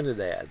beyond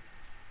Trinidad.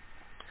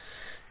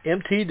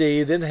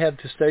 MTD then had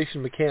to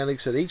station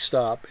mechanics at each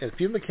stop, and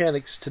few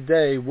mechanics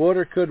today would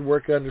or could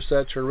work under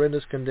such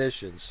horrendous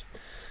conditions.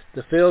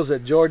 The fields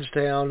at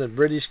Georgetown in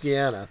British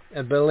Guiana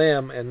and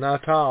Belém and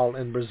Natal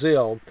in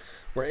Brazil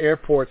were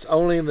airports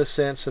only in the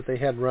sense that they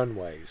had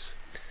runways.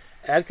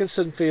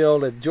 Atkinson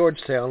Field at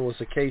Georgetown was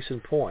a case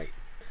in point.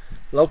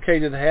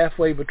 Located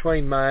halfway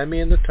between Miami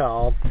and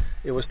Natal,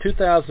 it was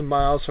 2,000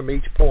 miles from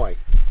each point.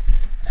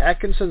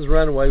 Atkinson's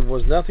runway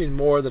was nothing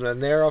more than a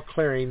narrow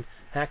clearing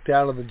hacked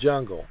out of the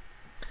jungle.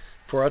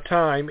 For a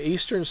time,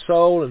 Eastern's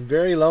sole and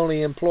very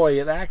lonely employee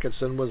at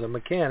Atkinson was a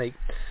mechanic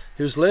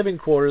whose living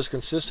quarters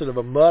consisted of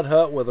a mud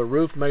hut with a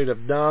roof made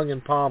of dung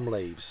and palm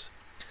leaves.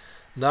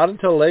 Not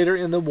until later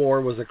in the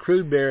war was a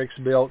crude barracks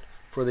built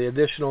for the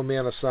additional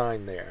men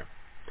assigned there.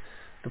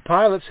 The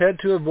pilots had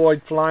to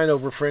avoid flying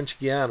over French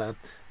Guiana,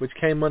 which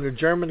came under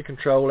German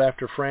control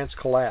after France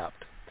collapsed.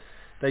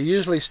 They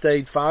usually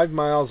stayed 5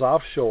 miles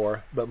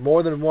offshore, but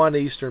more than one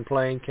Eastern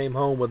plane came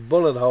home with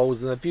bullet holes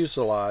in the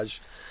fuselage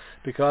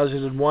because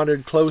it had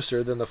wandered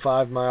closer than the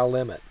 5-mile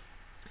limit.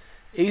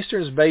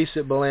 Eastern's base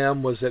at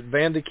Belém was at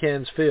Van de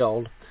Ken's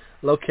Field,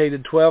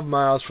 located 12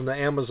 miles from the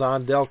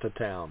Amazon Delta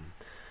town.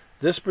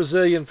 This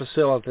Brazilian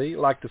facility,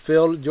 like the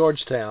field at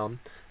Georgetown,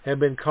 had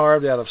been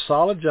carved out of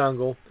solid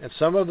jungle, and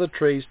some of the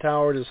trees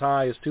towered as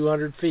high as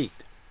 200 feet.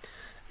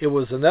 It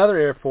was another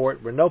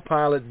airport where no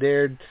pilot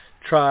dared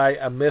try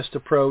a missed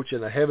approach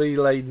in a heavily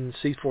laden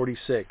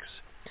C-46.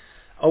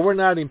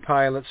 Overnighting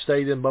pilots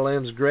stayed in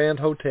Belém's Grand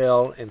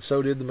Hotel, and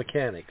so did the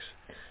mechanics,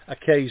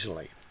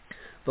 occasionally.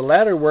 The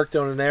latter worked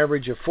on an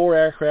average of 4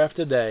 aircraft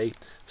a day,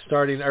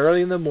 starting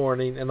early in the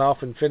morning and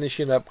often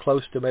finishing up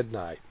close to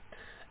midnight.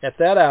 At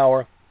that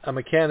hour, a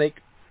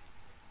mechanic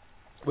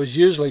was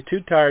usually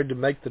too tired to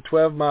make the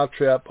 12-mile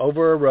trip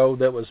over a road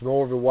that was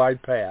more of a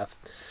wide path,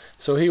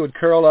 so he would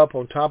curl up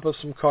on top of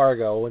some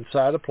cargo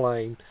inside a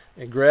plane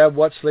and grab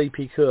what sleep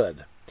he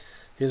could.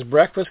 His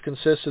breakfast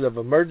consisted of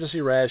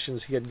emergency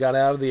rations he had got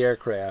out of the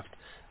aircraft,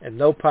 and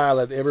no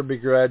pilot ever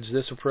begrudged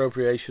this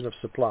appropriation of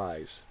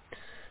supplies.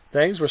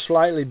 Things were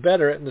slightly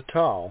better at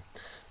Natal,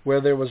 where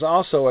there was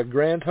also a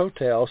grand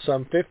hotel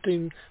some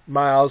 15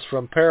 miles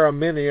from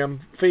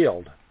Paramaribo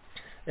Field.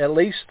 At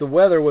least the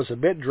weather was a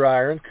bit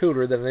drier and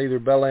cooler than either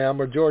Belém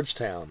or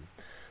Georgetown.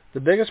 The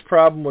biggest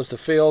problem was the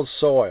field's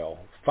soil,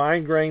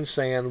 fine-grained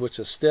sand which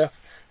a stiff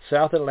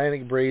South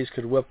Atlantic breeze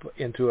could whip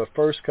into a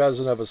first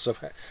cousin of a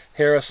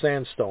Sahara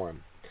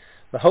sandstorm.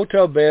 The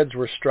hotel beds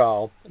were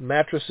straw,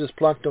 mattresses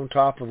plunked on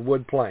top of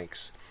wood planks.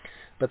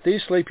 But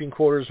these sleeping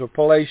quarters were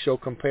palatial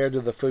compared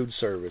to the food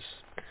service.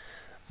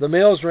 The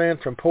meals ran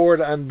from poor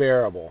to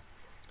unbearable,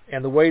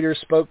 and the waiters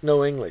spoke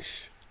no English.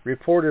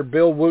 Reporter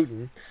Bill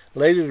Wooten,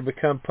 later to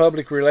become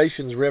public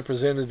relations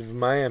representative of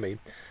Miami,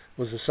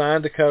 was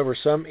assigned to cover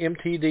some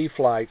MTD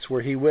flights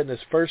where he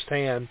witnessed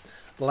firsthand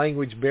the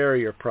language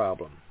barrier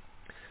problem.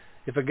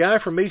 If a guy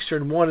from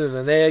Eastern wanted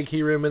an egg,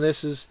 he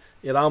reminisces,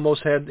 he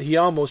almost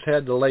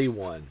had to lay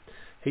one.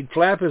 He'd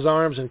flap his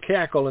arms and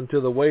cackle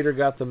until the waiter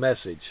got the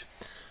message.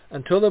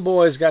 Until the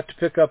boys got to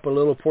pick up a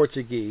little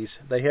Portuguese,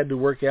 they had to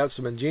work out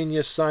some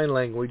ingenious sign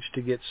language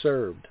to get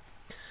served.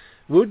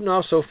 Wooten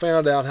also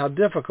found out how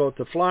difficult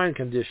the flying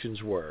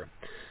conditions were.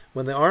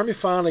 When the Army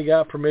finally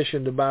got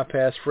permission to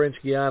bypass French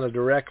Guiana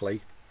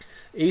directly,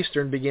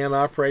 Eastern began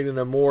operating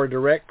a more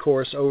direct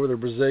course over the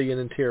Brazilian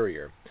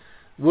interior.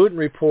 Wooten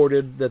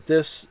reported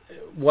that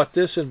what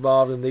this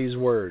involved in these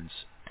words: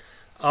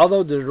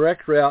 although the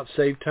direct route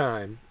saved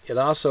time, it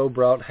also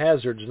brought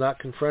hazards not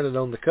confronted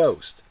on the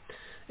coast.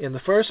 In the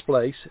first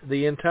place,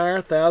 the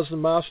entire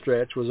 1,000-mile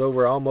stretch was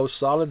over almost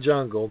solid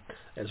jungle,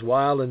 as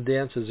wild and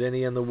dense as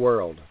any in the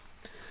world.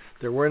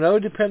 There were no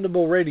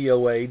dependable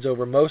radio aids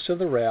over most of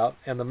the route,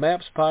 and the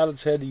maps pilots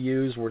had to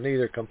use were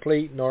neither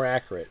complete nor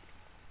accurate.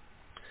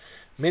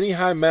 Many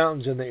high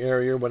mountains in the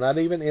area were not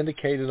even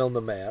indicated on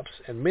the maps,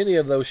 and many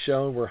of those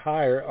shown were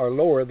higher or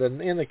lower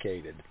than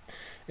indicated,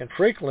 and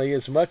frequently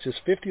as much as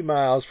 50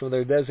 miles from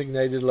their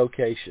designated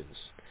locations.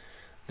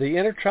 The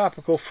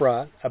intertropical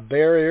front, a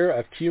barrier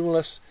of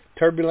cumulus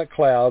turbulent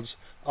clouds,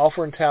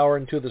 often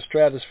towering to the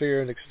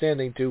stratosphere and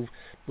extending to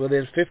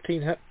within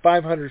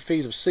 500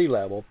 feet of sea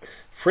level,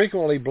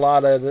 frequently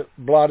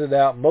blotted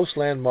out most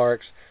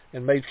landmarks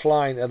and made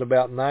flying at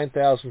about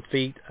 9,000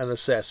 feet a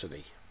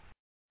necessity.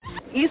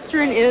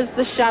 Eastern is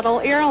the shuttle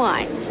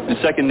airline.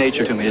 It's second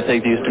nature to me to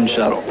take the Eastern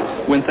shuttle.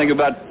 Wouldn't think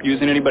about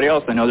using anybody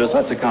else. I know there's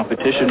lots of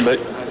competition, but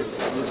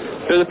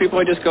they're the people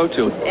I just go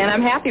to. And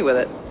I'm happy with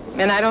it.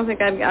 And I don't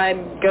think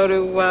I'd go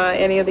to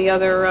any of the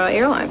other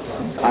airlines.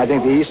 I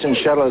think the Eastern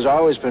shuttle has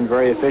always been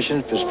very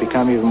efficient. It's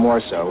become even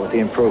more so with the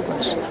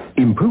improvements.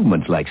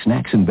 Improvements like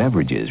snacks and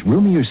beverages,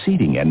 roomier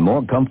seating, and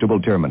more comfortable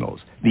terminals.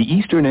 The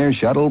Eastern Air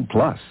Shuttle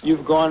Plus.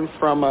 You've gone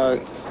from a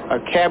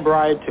cab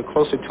ride to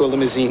closer to a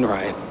limousine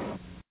ride.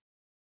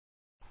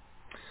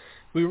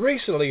 We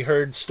recently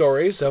heard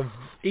stories of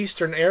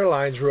Eastern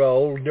Airlines'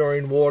 role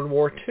during World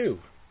War II.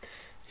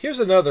 Here's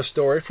another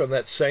story from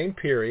that same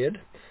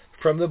period,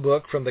 from the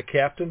book From the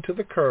Captain to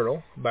the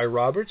Colonel by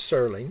Robert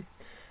Serling,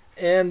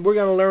 and we're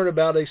going to learn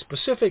about a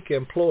specific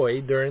employee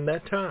during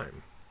that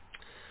time.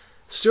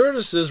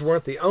 Stewardesses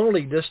weren't the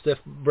only distaff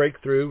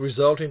breakthrough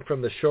resulting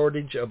from the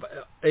shortage of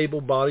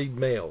able-bodied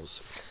males.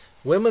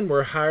 Women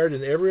were hired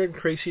in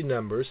ever-increasing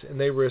numbers, and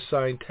they were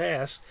assigned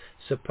tasks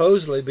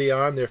supposedly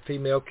beyond their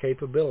female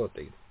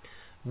capability.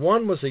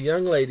 One was a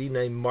young lady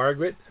named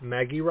Margaret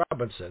Maggie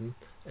Robinson,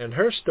 and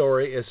her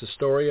story is the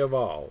story of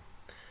all.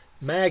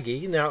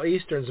 Maggie, now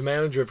Eastern's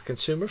manager of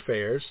consumer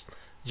affairs,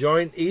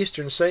 joined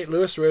Eastern St.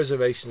 Louis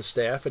reservation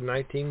staff in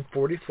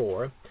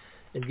 1944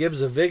 and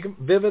gives a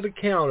vivid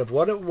account of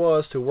what it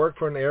was to work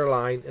for an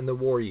airline in the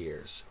war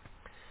years.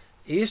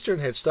 Eastern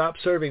had stopped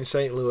serving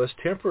St. Louis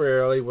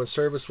temporarily when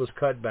service was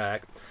cut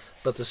back,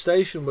 but the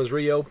station was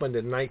reopened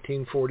in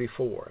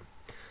 1944.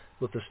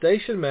 With the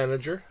station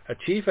manager, a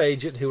chief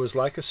agent who was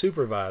like a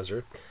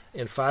supervisor,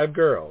 and 5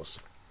 girls.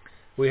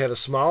 We had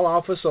a small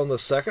office on the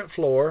second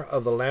floor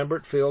of the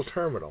Lambert Field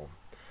Terminal.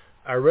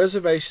 Our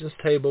reservations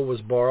table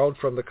was borrowed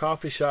from the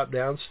coffee shop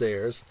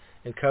downstairs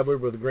and covered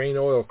with green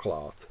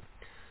oilcloth.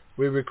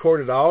 We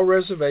recorded all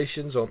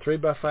reservations on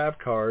 3x5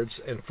 cards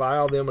and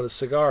filed them in a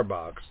cigar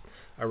box,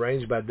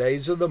 arranged by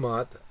days of the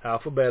month,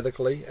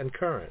 alphabetically and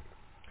current.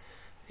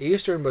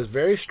 Eastern was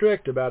very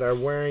strict about our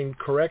wearing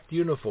correct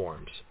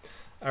uniforms.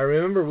 I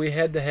remember we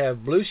had to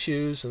have blue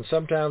shoes, and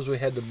sometimes we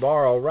had to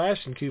borrow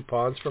ration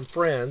coupons from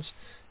friends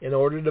in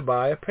order to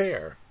buy a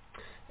pair.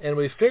 And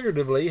we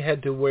figuratively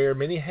had to wear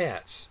many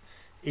hats.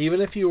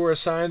 Even if you were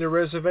assigned to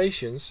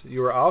reservations,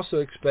 you were also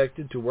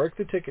expected to work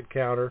the ticket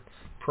counter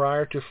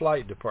prior to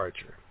flight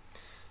departure.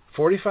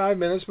 45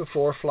 minutes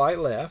before flight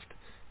left,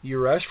 you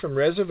rushed from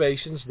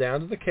reservations down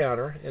to the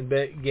counter and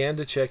began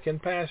to check in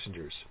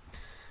passengers.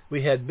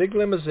 We had big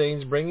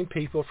limousines bringing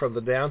people from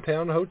the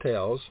downtown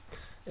hotels,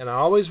 and I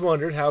always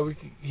wondered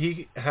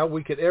how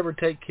we could ever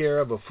take care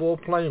of a full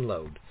plane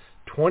load,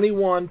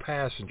 21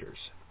 passengers.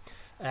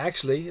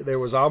 Actually, there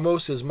was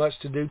almost as much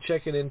to do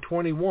checking in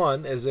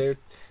 21 as there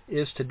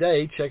is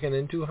today checking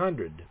in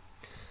 200.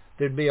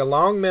 There'd be a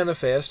long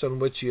manifest on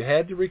which you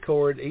had to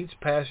record each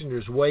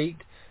passenger's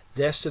weight,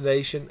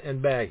 destination,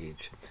 and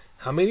baggage,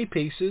 how many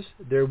pieces,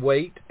 their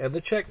weight, and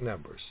the check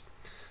numbers,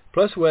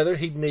 plus whether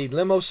he'd need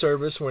limo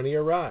service when he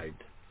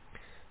arrived.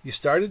 You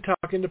started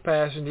talking to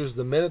passengers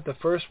the minute the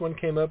first one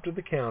came up to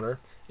the counter,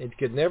 and you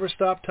could never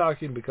stop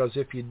talking because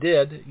if you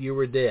did, you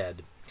were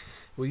dead.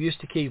 We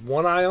used to keep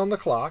one eye on the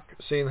clock,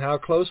 seeing how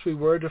close we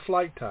were to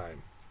flight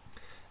time.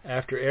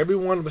 After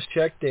everyone was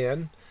checked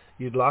in,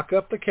 you'd lock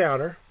up the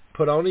counter,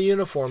 put on a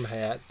uniform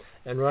hat,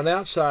 and run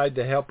outside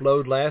to help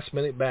load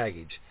last-minute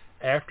baggage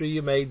after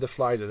you made the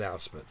flight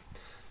announcement.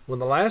 When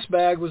the last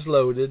bag was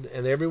loaded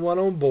and everyone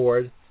on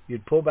board,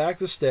 you'd pull back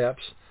the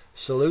steps,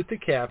 salute the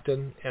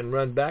captain, and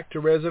run back to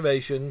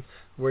reservation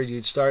where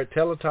you'd start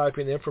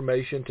teletyping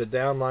information to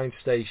downline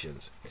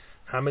stations.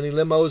 How many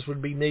limos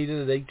would be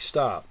needed at each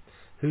stop,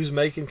 who's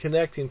making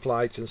connecting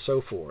flights, and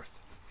so forth.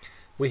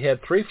 We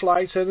had 3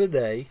 flights in a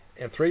day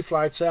and 3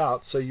 flights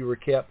out, so you were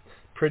kept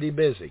pretty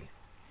busy.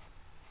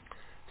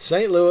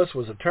 St. Louis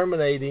was a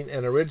terminating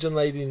and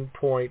originating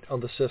point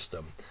on the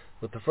system,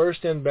 with the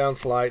first inbound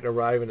flight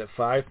arriving at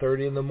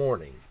 5:30 in the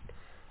morning.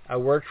 I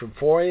worked from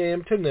 4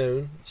 a.m. to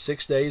noon,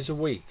 6 days a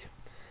week.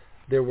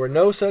 There were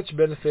no such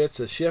benefits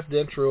as shift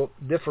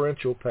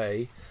differential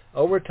pay,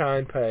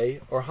 overtime pay,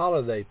 or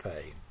holiday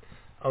pay.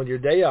 On your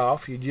day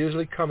off, you'd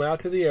usually come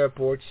out to the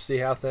airport to see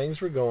how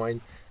things were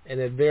going, and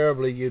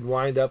invariably you'd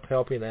wind up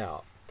helping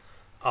out.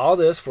 All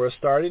this for a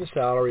starting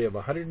salary of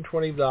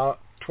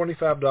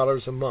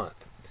 $125 a month.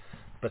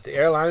 But the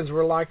airlines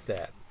were like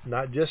that,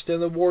 not just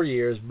in the war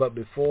years, but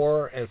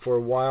before and for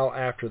a while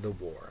after the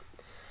war.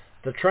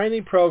 The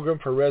training program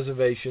for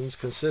reservations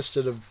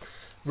consisted of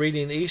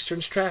reading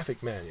Eastern's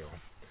traffic manual.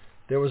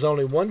 There was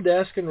only one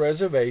desk in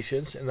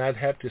reservations, and I'd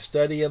have to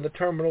study in the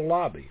terminal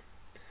lobby.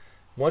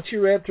 Once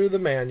you read through the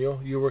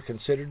manual, you were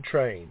considered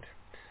trained.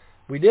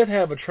 We did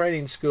have a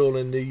training school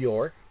in New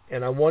York,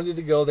 and I wanted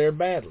to go there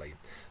badly,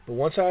 but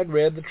once I'd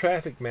read the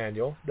traffic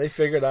manual, they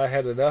figured I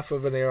had enough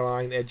of an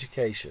airline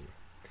education.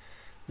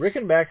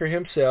 Rickenbacker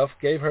himself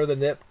gave her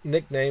the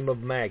nickname of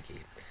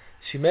Maggie.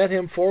 She met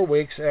him 4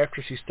 weeks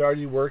after she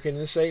started working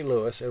in St.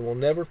 Louis and will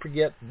never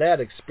forget that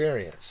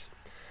experience.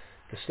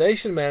 The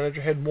station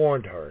manager had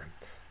warned her,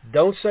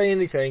 "Don't say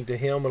anything to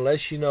him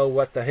unless you know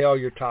what the hell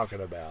you're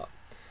talking about."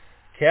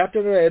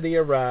 Captain Eddie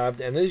arrived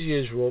and, as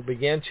usual,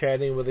 began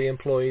chatting with the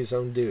employees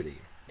on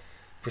duty.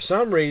 For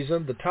some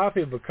reason, the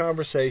topic of the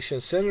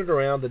conversation centered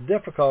around the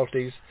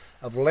difficulties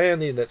of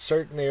landing at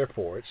certain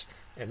airports,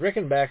 and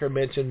Rickenbacker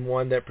mentioned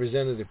one that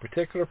presented a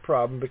particular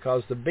problem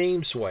because the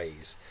beam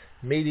sways,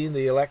 meeting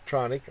the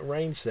electronic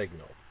range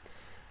signal.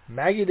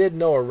 Maggie didn't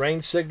know a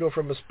range signal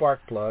from a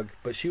spark plug,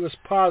 but she was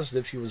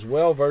positive she was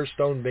well versed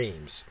on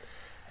beams.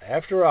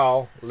 After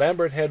all,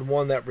 Lambert had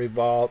one that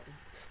revolved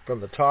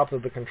from the top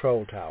of the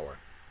control tower.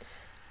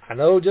 "I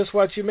know just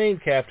what you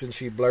mean, Captain,"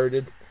 she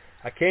blurted.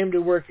 "I came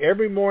to work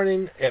every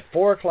morning at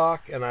 4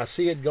 o'clock, and I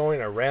see it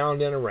going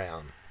around and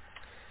around."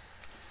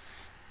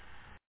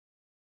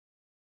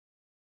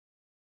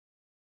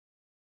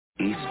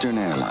 Eastern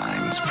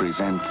Airlines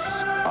presents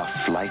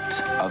A Flight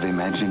of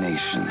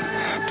Imagination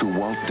to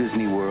Walt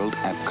Disney World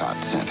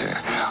Epcot Center.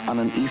 On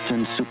an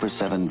Eastern Super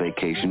 7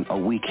 vacation, a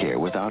week here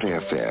without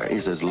airfare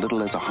is as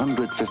little as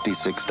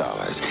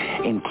 $156,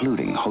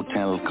 including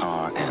hotel,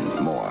 car, and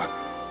more.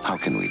 How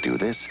can we do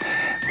this?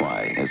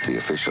 Why, as the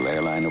official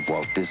airline of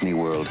Walt Disney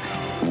World,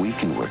 we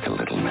can work a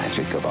little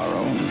magic of our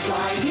own.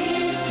 Fly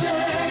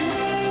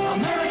Eastern,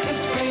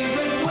 America's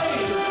favorite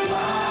way to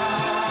fly.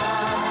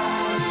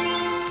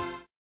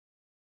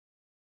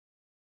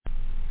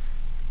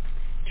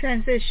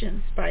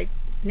 Transitions by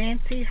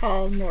Nancy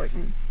Hall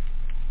Morton.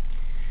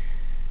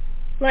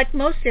 Like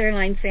most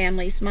airline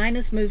families, mine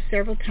has moved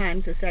several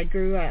times as I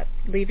grew up,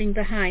 leaving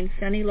behind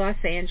sunny Los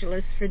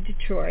Angeles for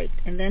Detroit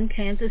and then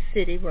Kansas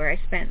City, where I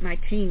spent my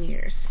teen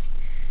years.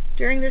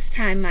 During this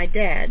time, my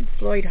dad,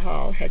 Floyd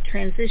Hall, had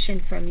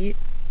transitioned from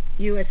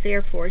U.S.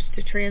 Air Force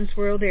to Trans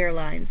World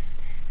Airlines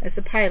as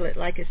a pilot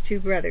like his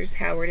two brothers,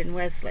 Howard and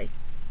Wesley,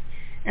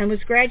 and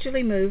was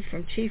gradually moved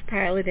from chief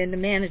pilot into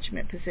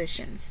management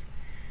positions.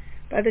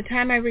 By the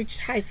time I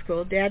reached high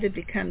school, Dad had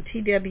become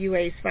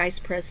TWA's Vice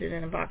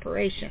President of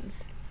Operations.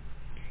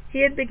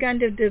 He had begun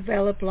to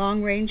develop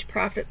long-range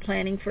profit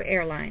planning for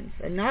airlines,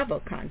 a novel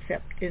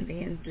concept in the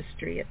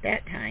industry at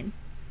that time.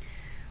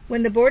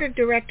 When the board of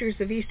directors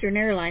of Eastern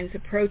Airlines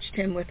approached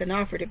him with an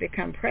offer to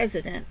become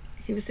president,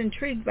 he was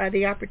intrigued by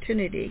the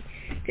opportunity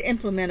to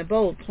implement a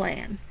bold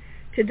plan,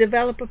 to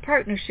develop a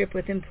partnership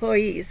with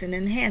employees and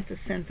enhance a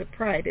sense of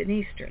pride in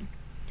Eastern.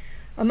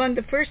 Among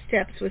the first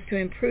steps was to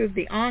improve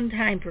the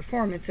on-time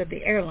performance of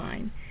the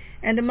airline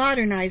and to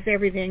modernize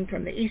everything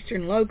from the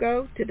Eastern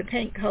logo to the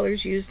paint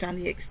colors used on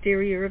the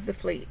exterior of the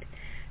fleet,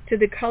 to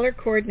the color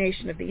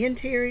coordination of the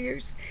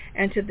interiors,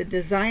 and to the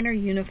designer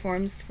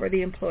uniforms for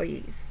the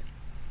employees.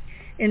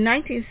 In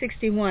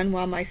 1961,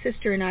 while my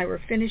sister and I were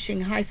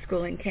finishing high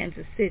school in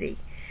Kansas City,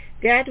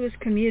 Dad was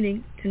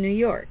commuting to New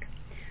York.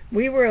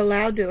 We were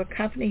allowed to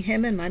accompany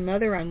him and my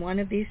mother on one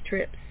of these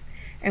trips,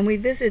 and we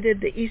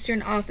visited the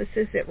Eastern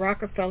offices at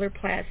Rockefeller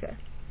Plaza.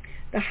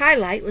 The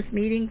highlight was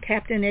meeting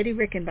Captain Eddie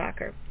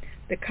Rickenbacker,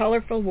 the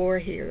colorful war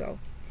hero.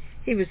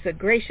 He was a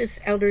gracious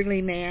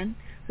elderly man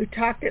who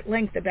talked at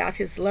length about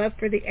his love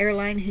for the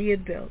airline he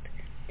had built.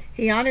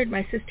 He honored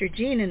my sister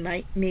Jean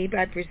and me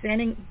by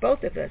presenting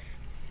both of us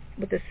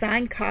with a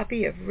signed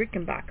copy of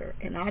Rickenbacker,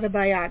 an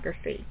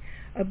autobiography,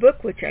 a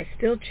book which I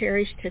still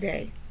cherish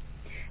today.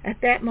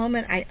 At that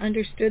moment I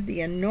understood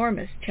the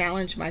enormous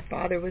challenge my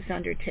father was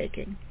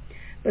undertaking,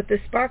 but the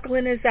sparkle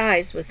in his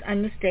eyes was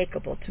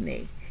unmistakable to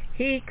me.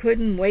 He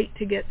couldn't wait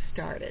to get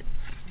started.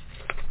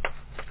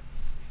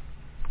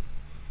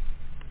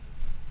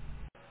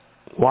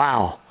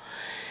 Wow.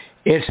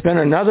 It's been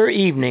another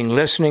evening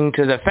listening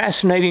to the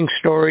fascinating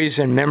stories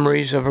and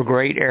memories of a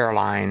great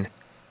airline,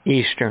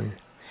 Eastern.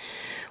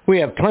 We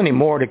have plenty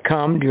more to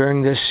come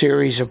during this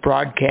series of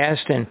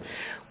broadcasts, and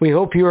we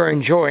hope you are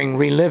enjoying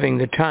reliving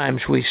the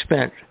times we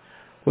spent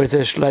with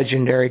this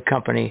legendary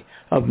company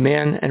of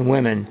men and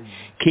women,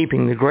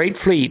 keeping the great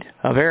fleet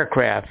of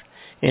aircraft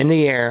in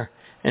the air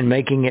and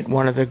making it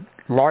one of the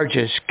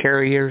largest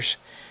carriers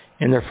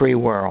in the free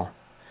world.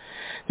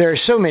 There are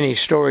so many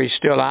stories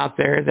still out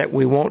there that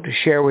we want to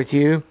share with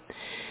you.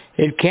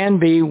 It can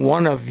be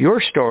one of your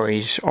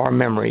stories or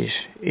memories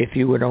if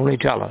you would only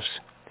tell us.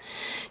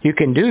 You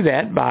can do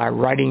that by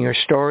writing your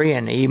story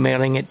and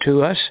emailing it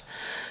to us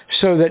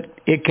so that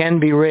it can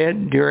be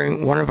read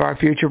during one of our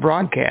future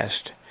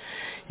broadcasts.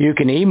 You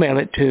can email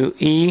it to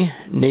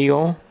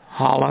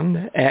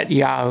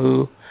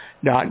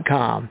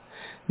eneilholland@yahoo.com.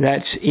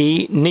 That's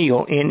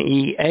Neil,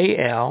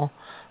 Neal,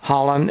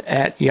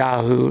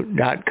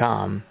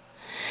 Holland@yahoo.com.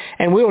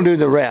 And we'll do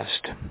the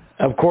rest.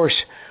 Of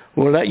course,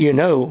 we'll let you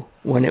know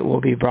when it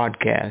will be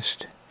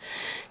broadcast.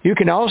 You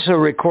can also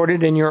record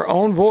it in your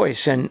own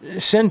voice and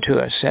send to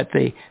us at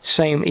the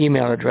same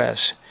email address,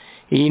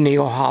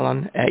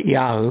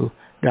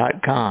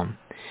 eneilholland@yahoo.com.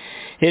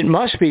 It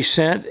must be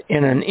sent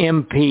in an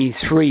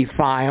MP3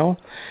 file.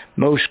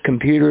 Most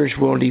computers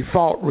will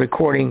default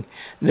recording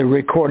the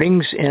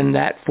recordings in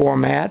that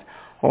format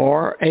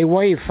or a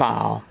WAV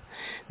file.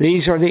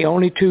 These are the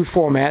only two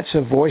formats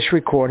of voice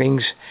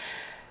recordings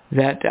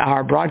that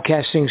our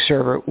broadcasting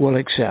server will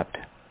accept.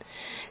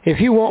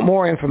 If you want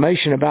more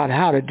information about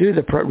how to do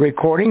the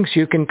recordings,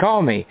 you can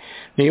call me,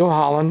 Neil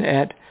Holland,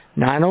 at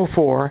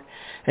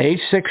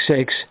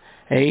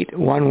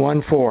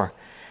 904-866-8114,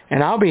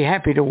 and I'll be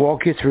happy to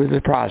walk you through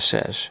the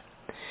process.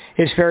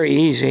 It's very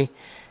easy,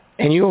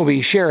 and you will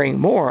be sharing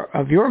more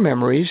of your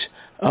memories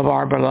of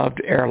our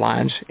beloved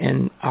airlines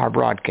in our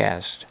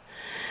broadcast.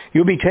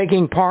 You'll be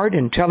taking part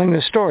in telling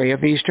the story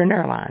of Eastern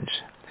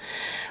Airlines.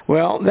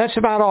 Well, that's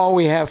about all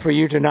we have for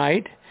you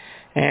tonight.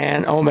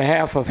 And on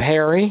behalf of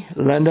Harry,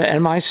 Linda,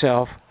 and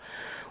myself,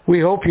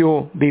 we hope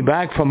you'll be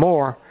back for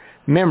more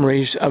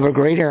memories of a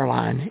great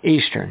airline,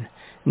 Eastern.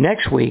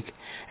 next week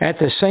at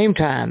the same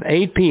time,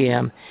 8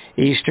 p.m.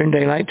 Eastern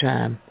Daylight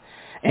Time,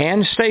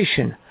 and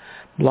station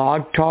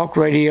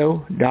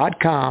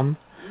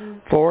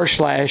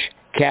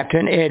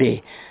blogtalkradio.com/Captain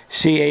Eddie,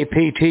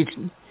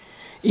 CAPTEDDIE.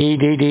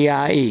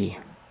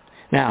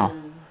 Now,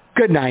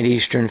 good night,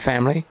 Eastern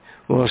family.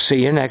 We'll see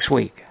you next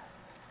week.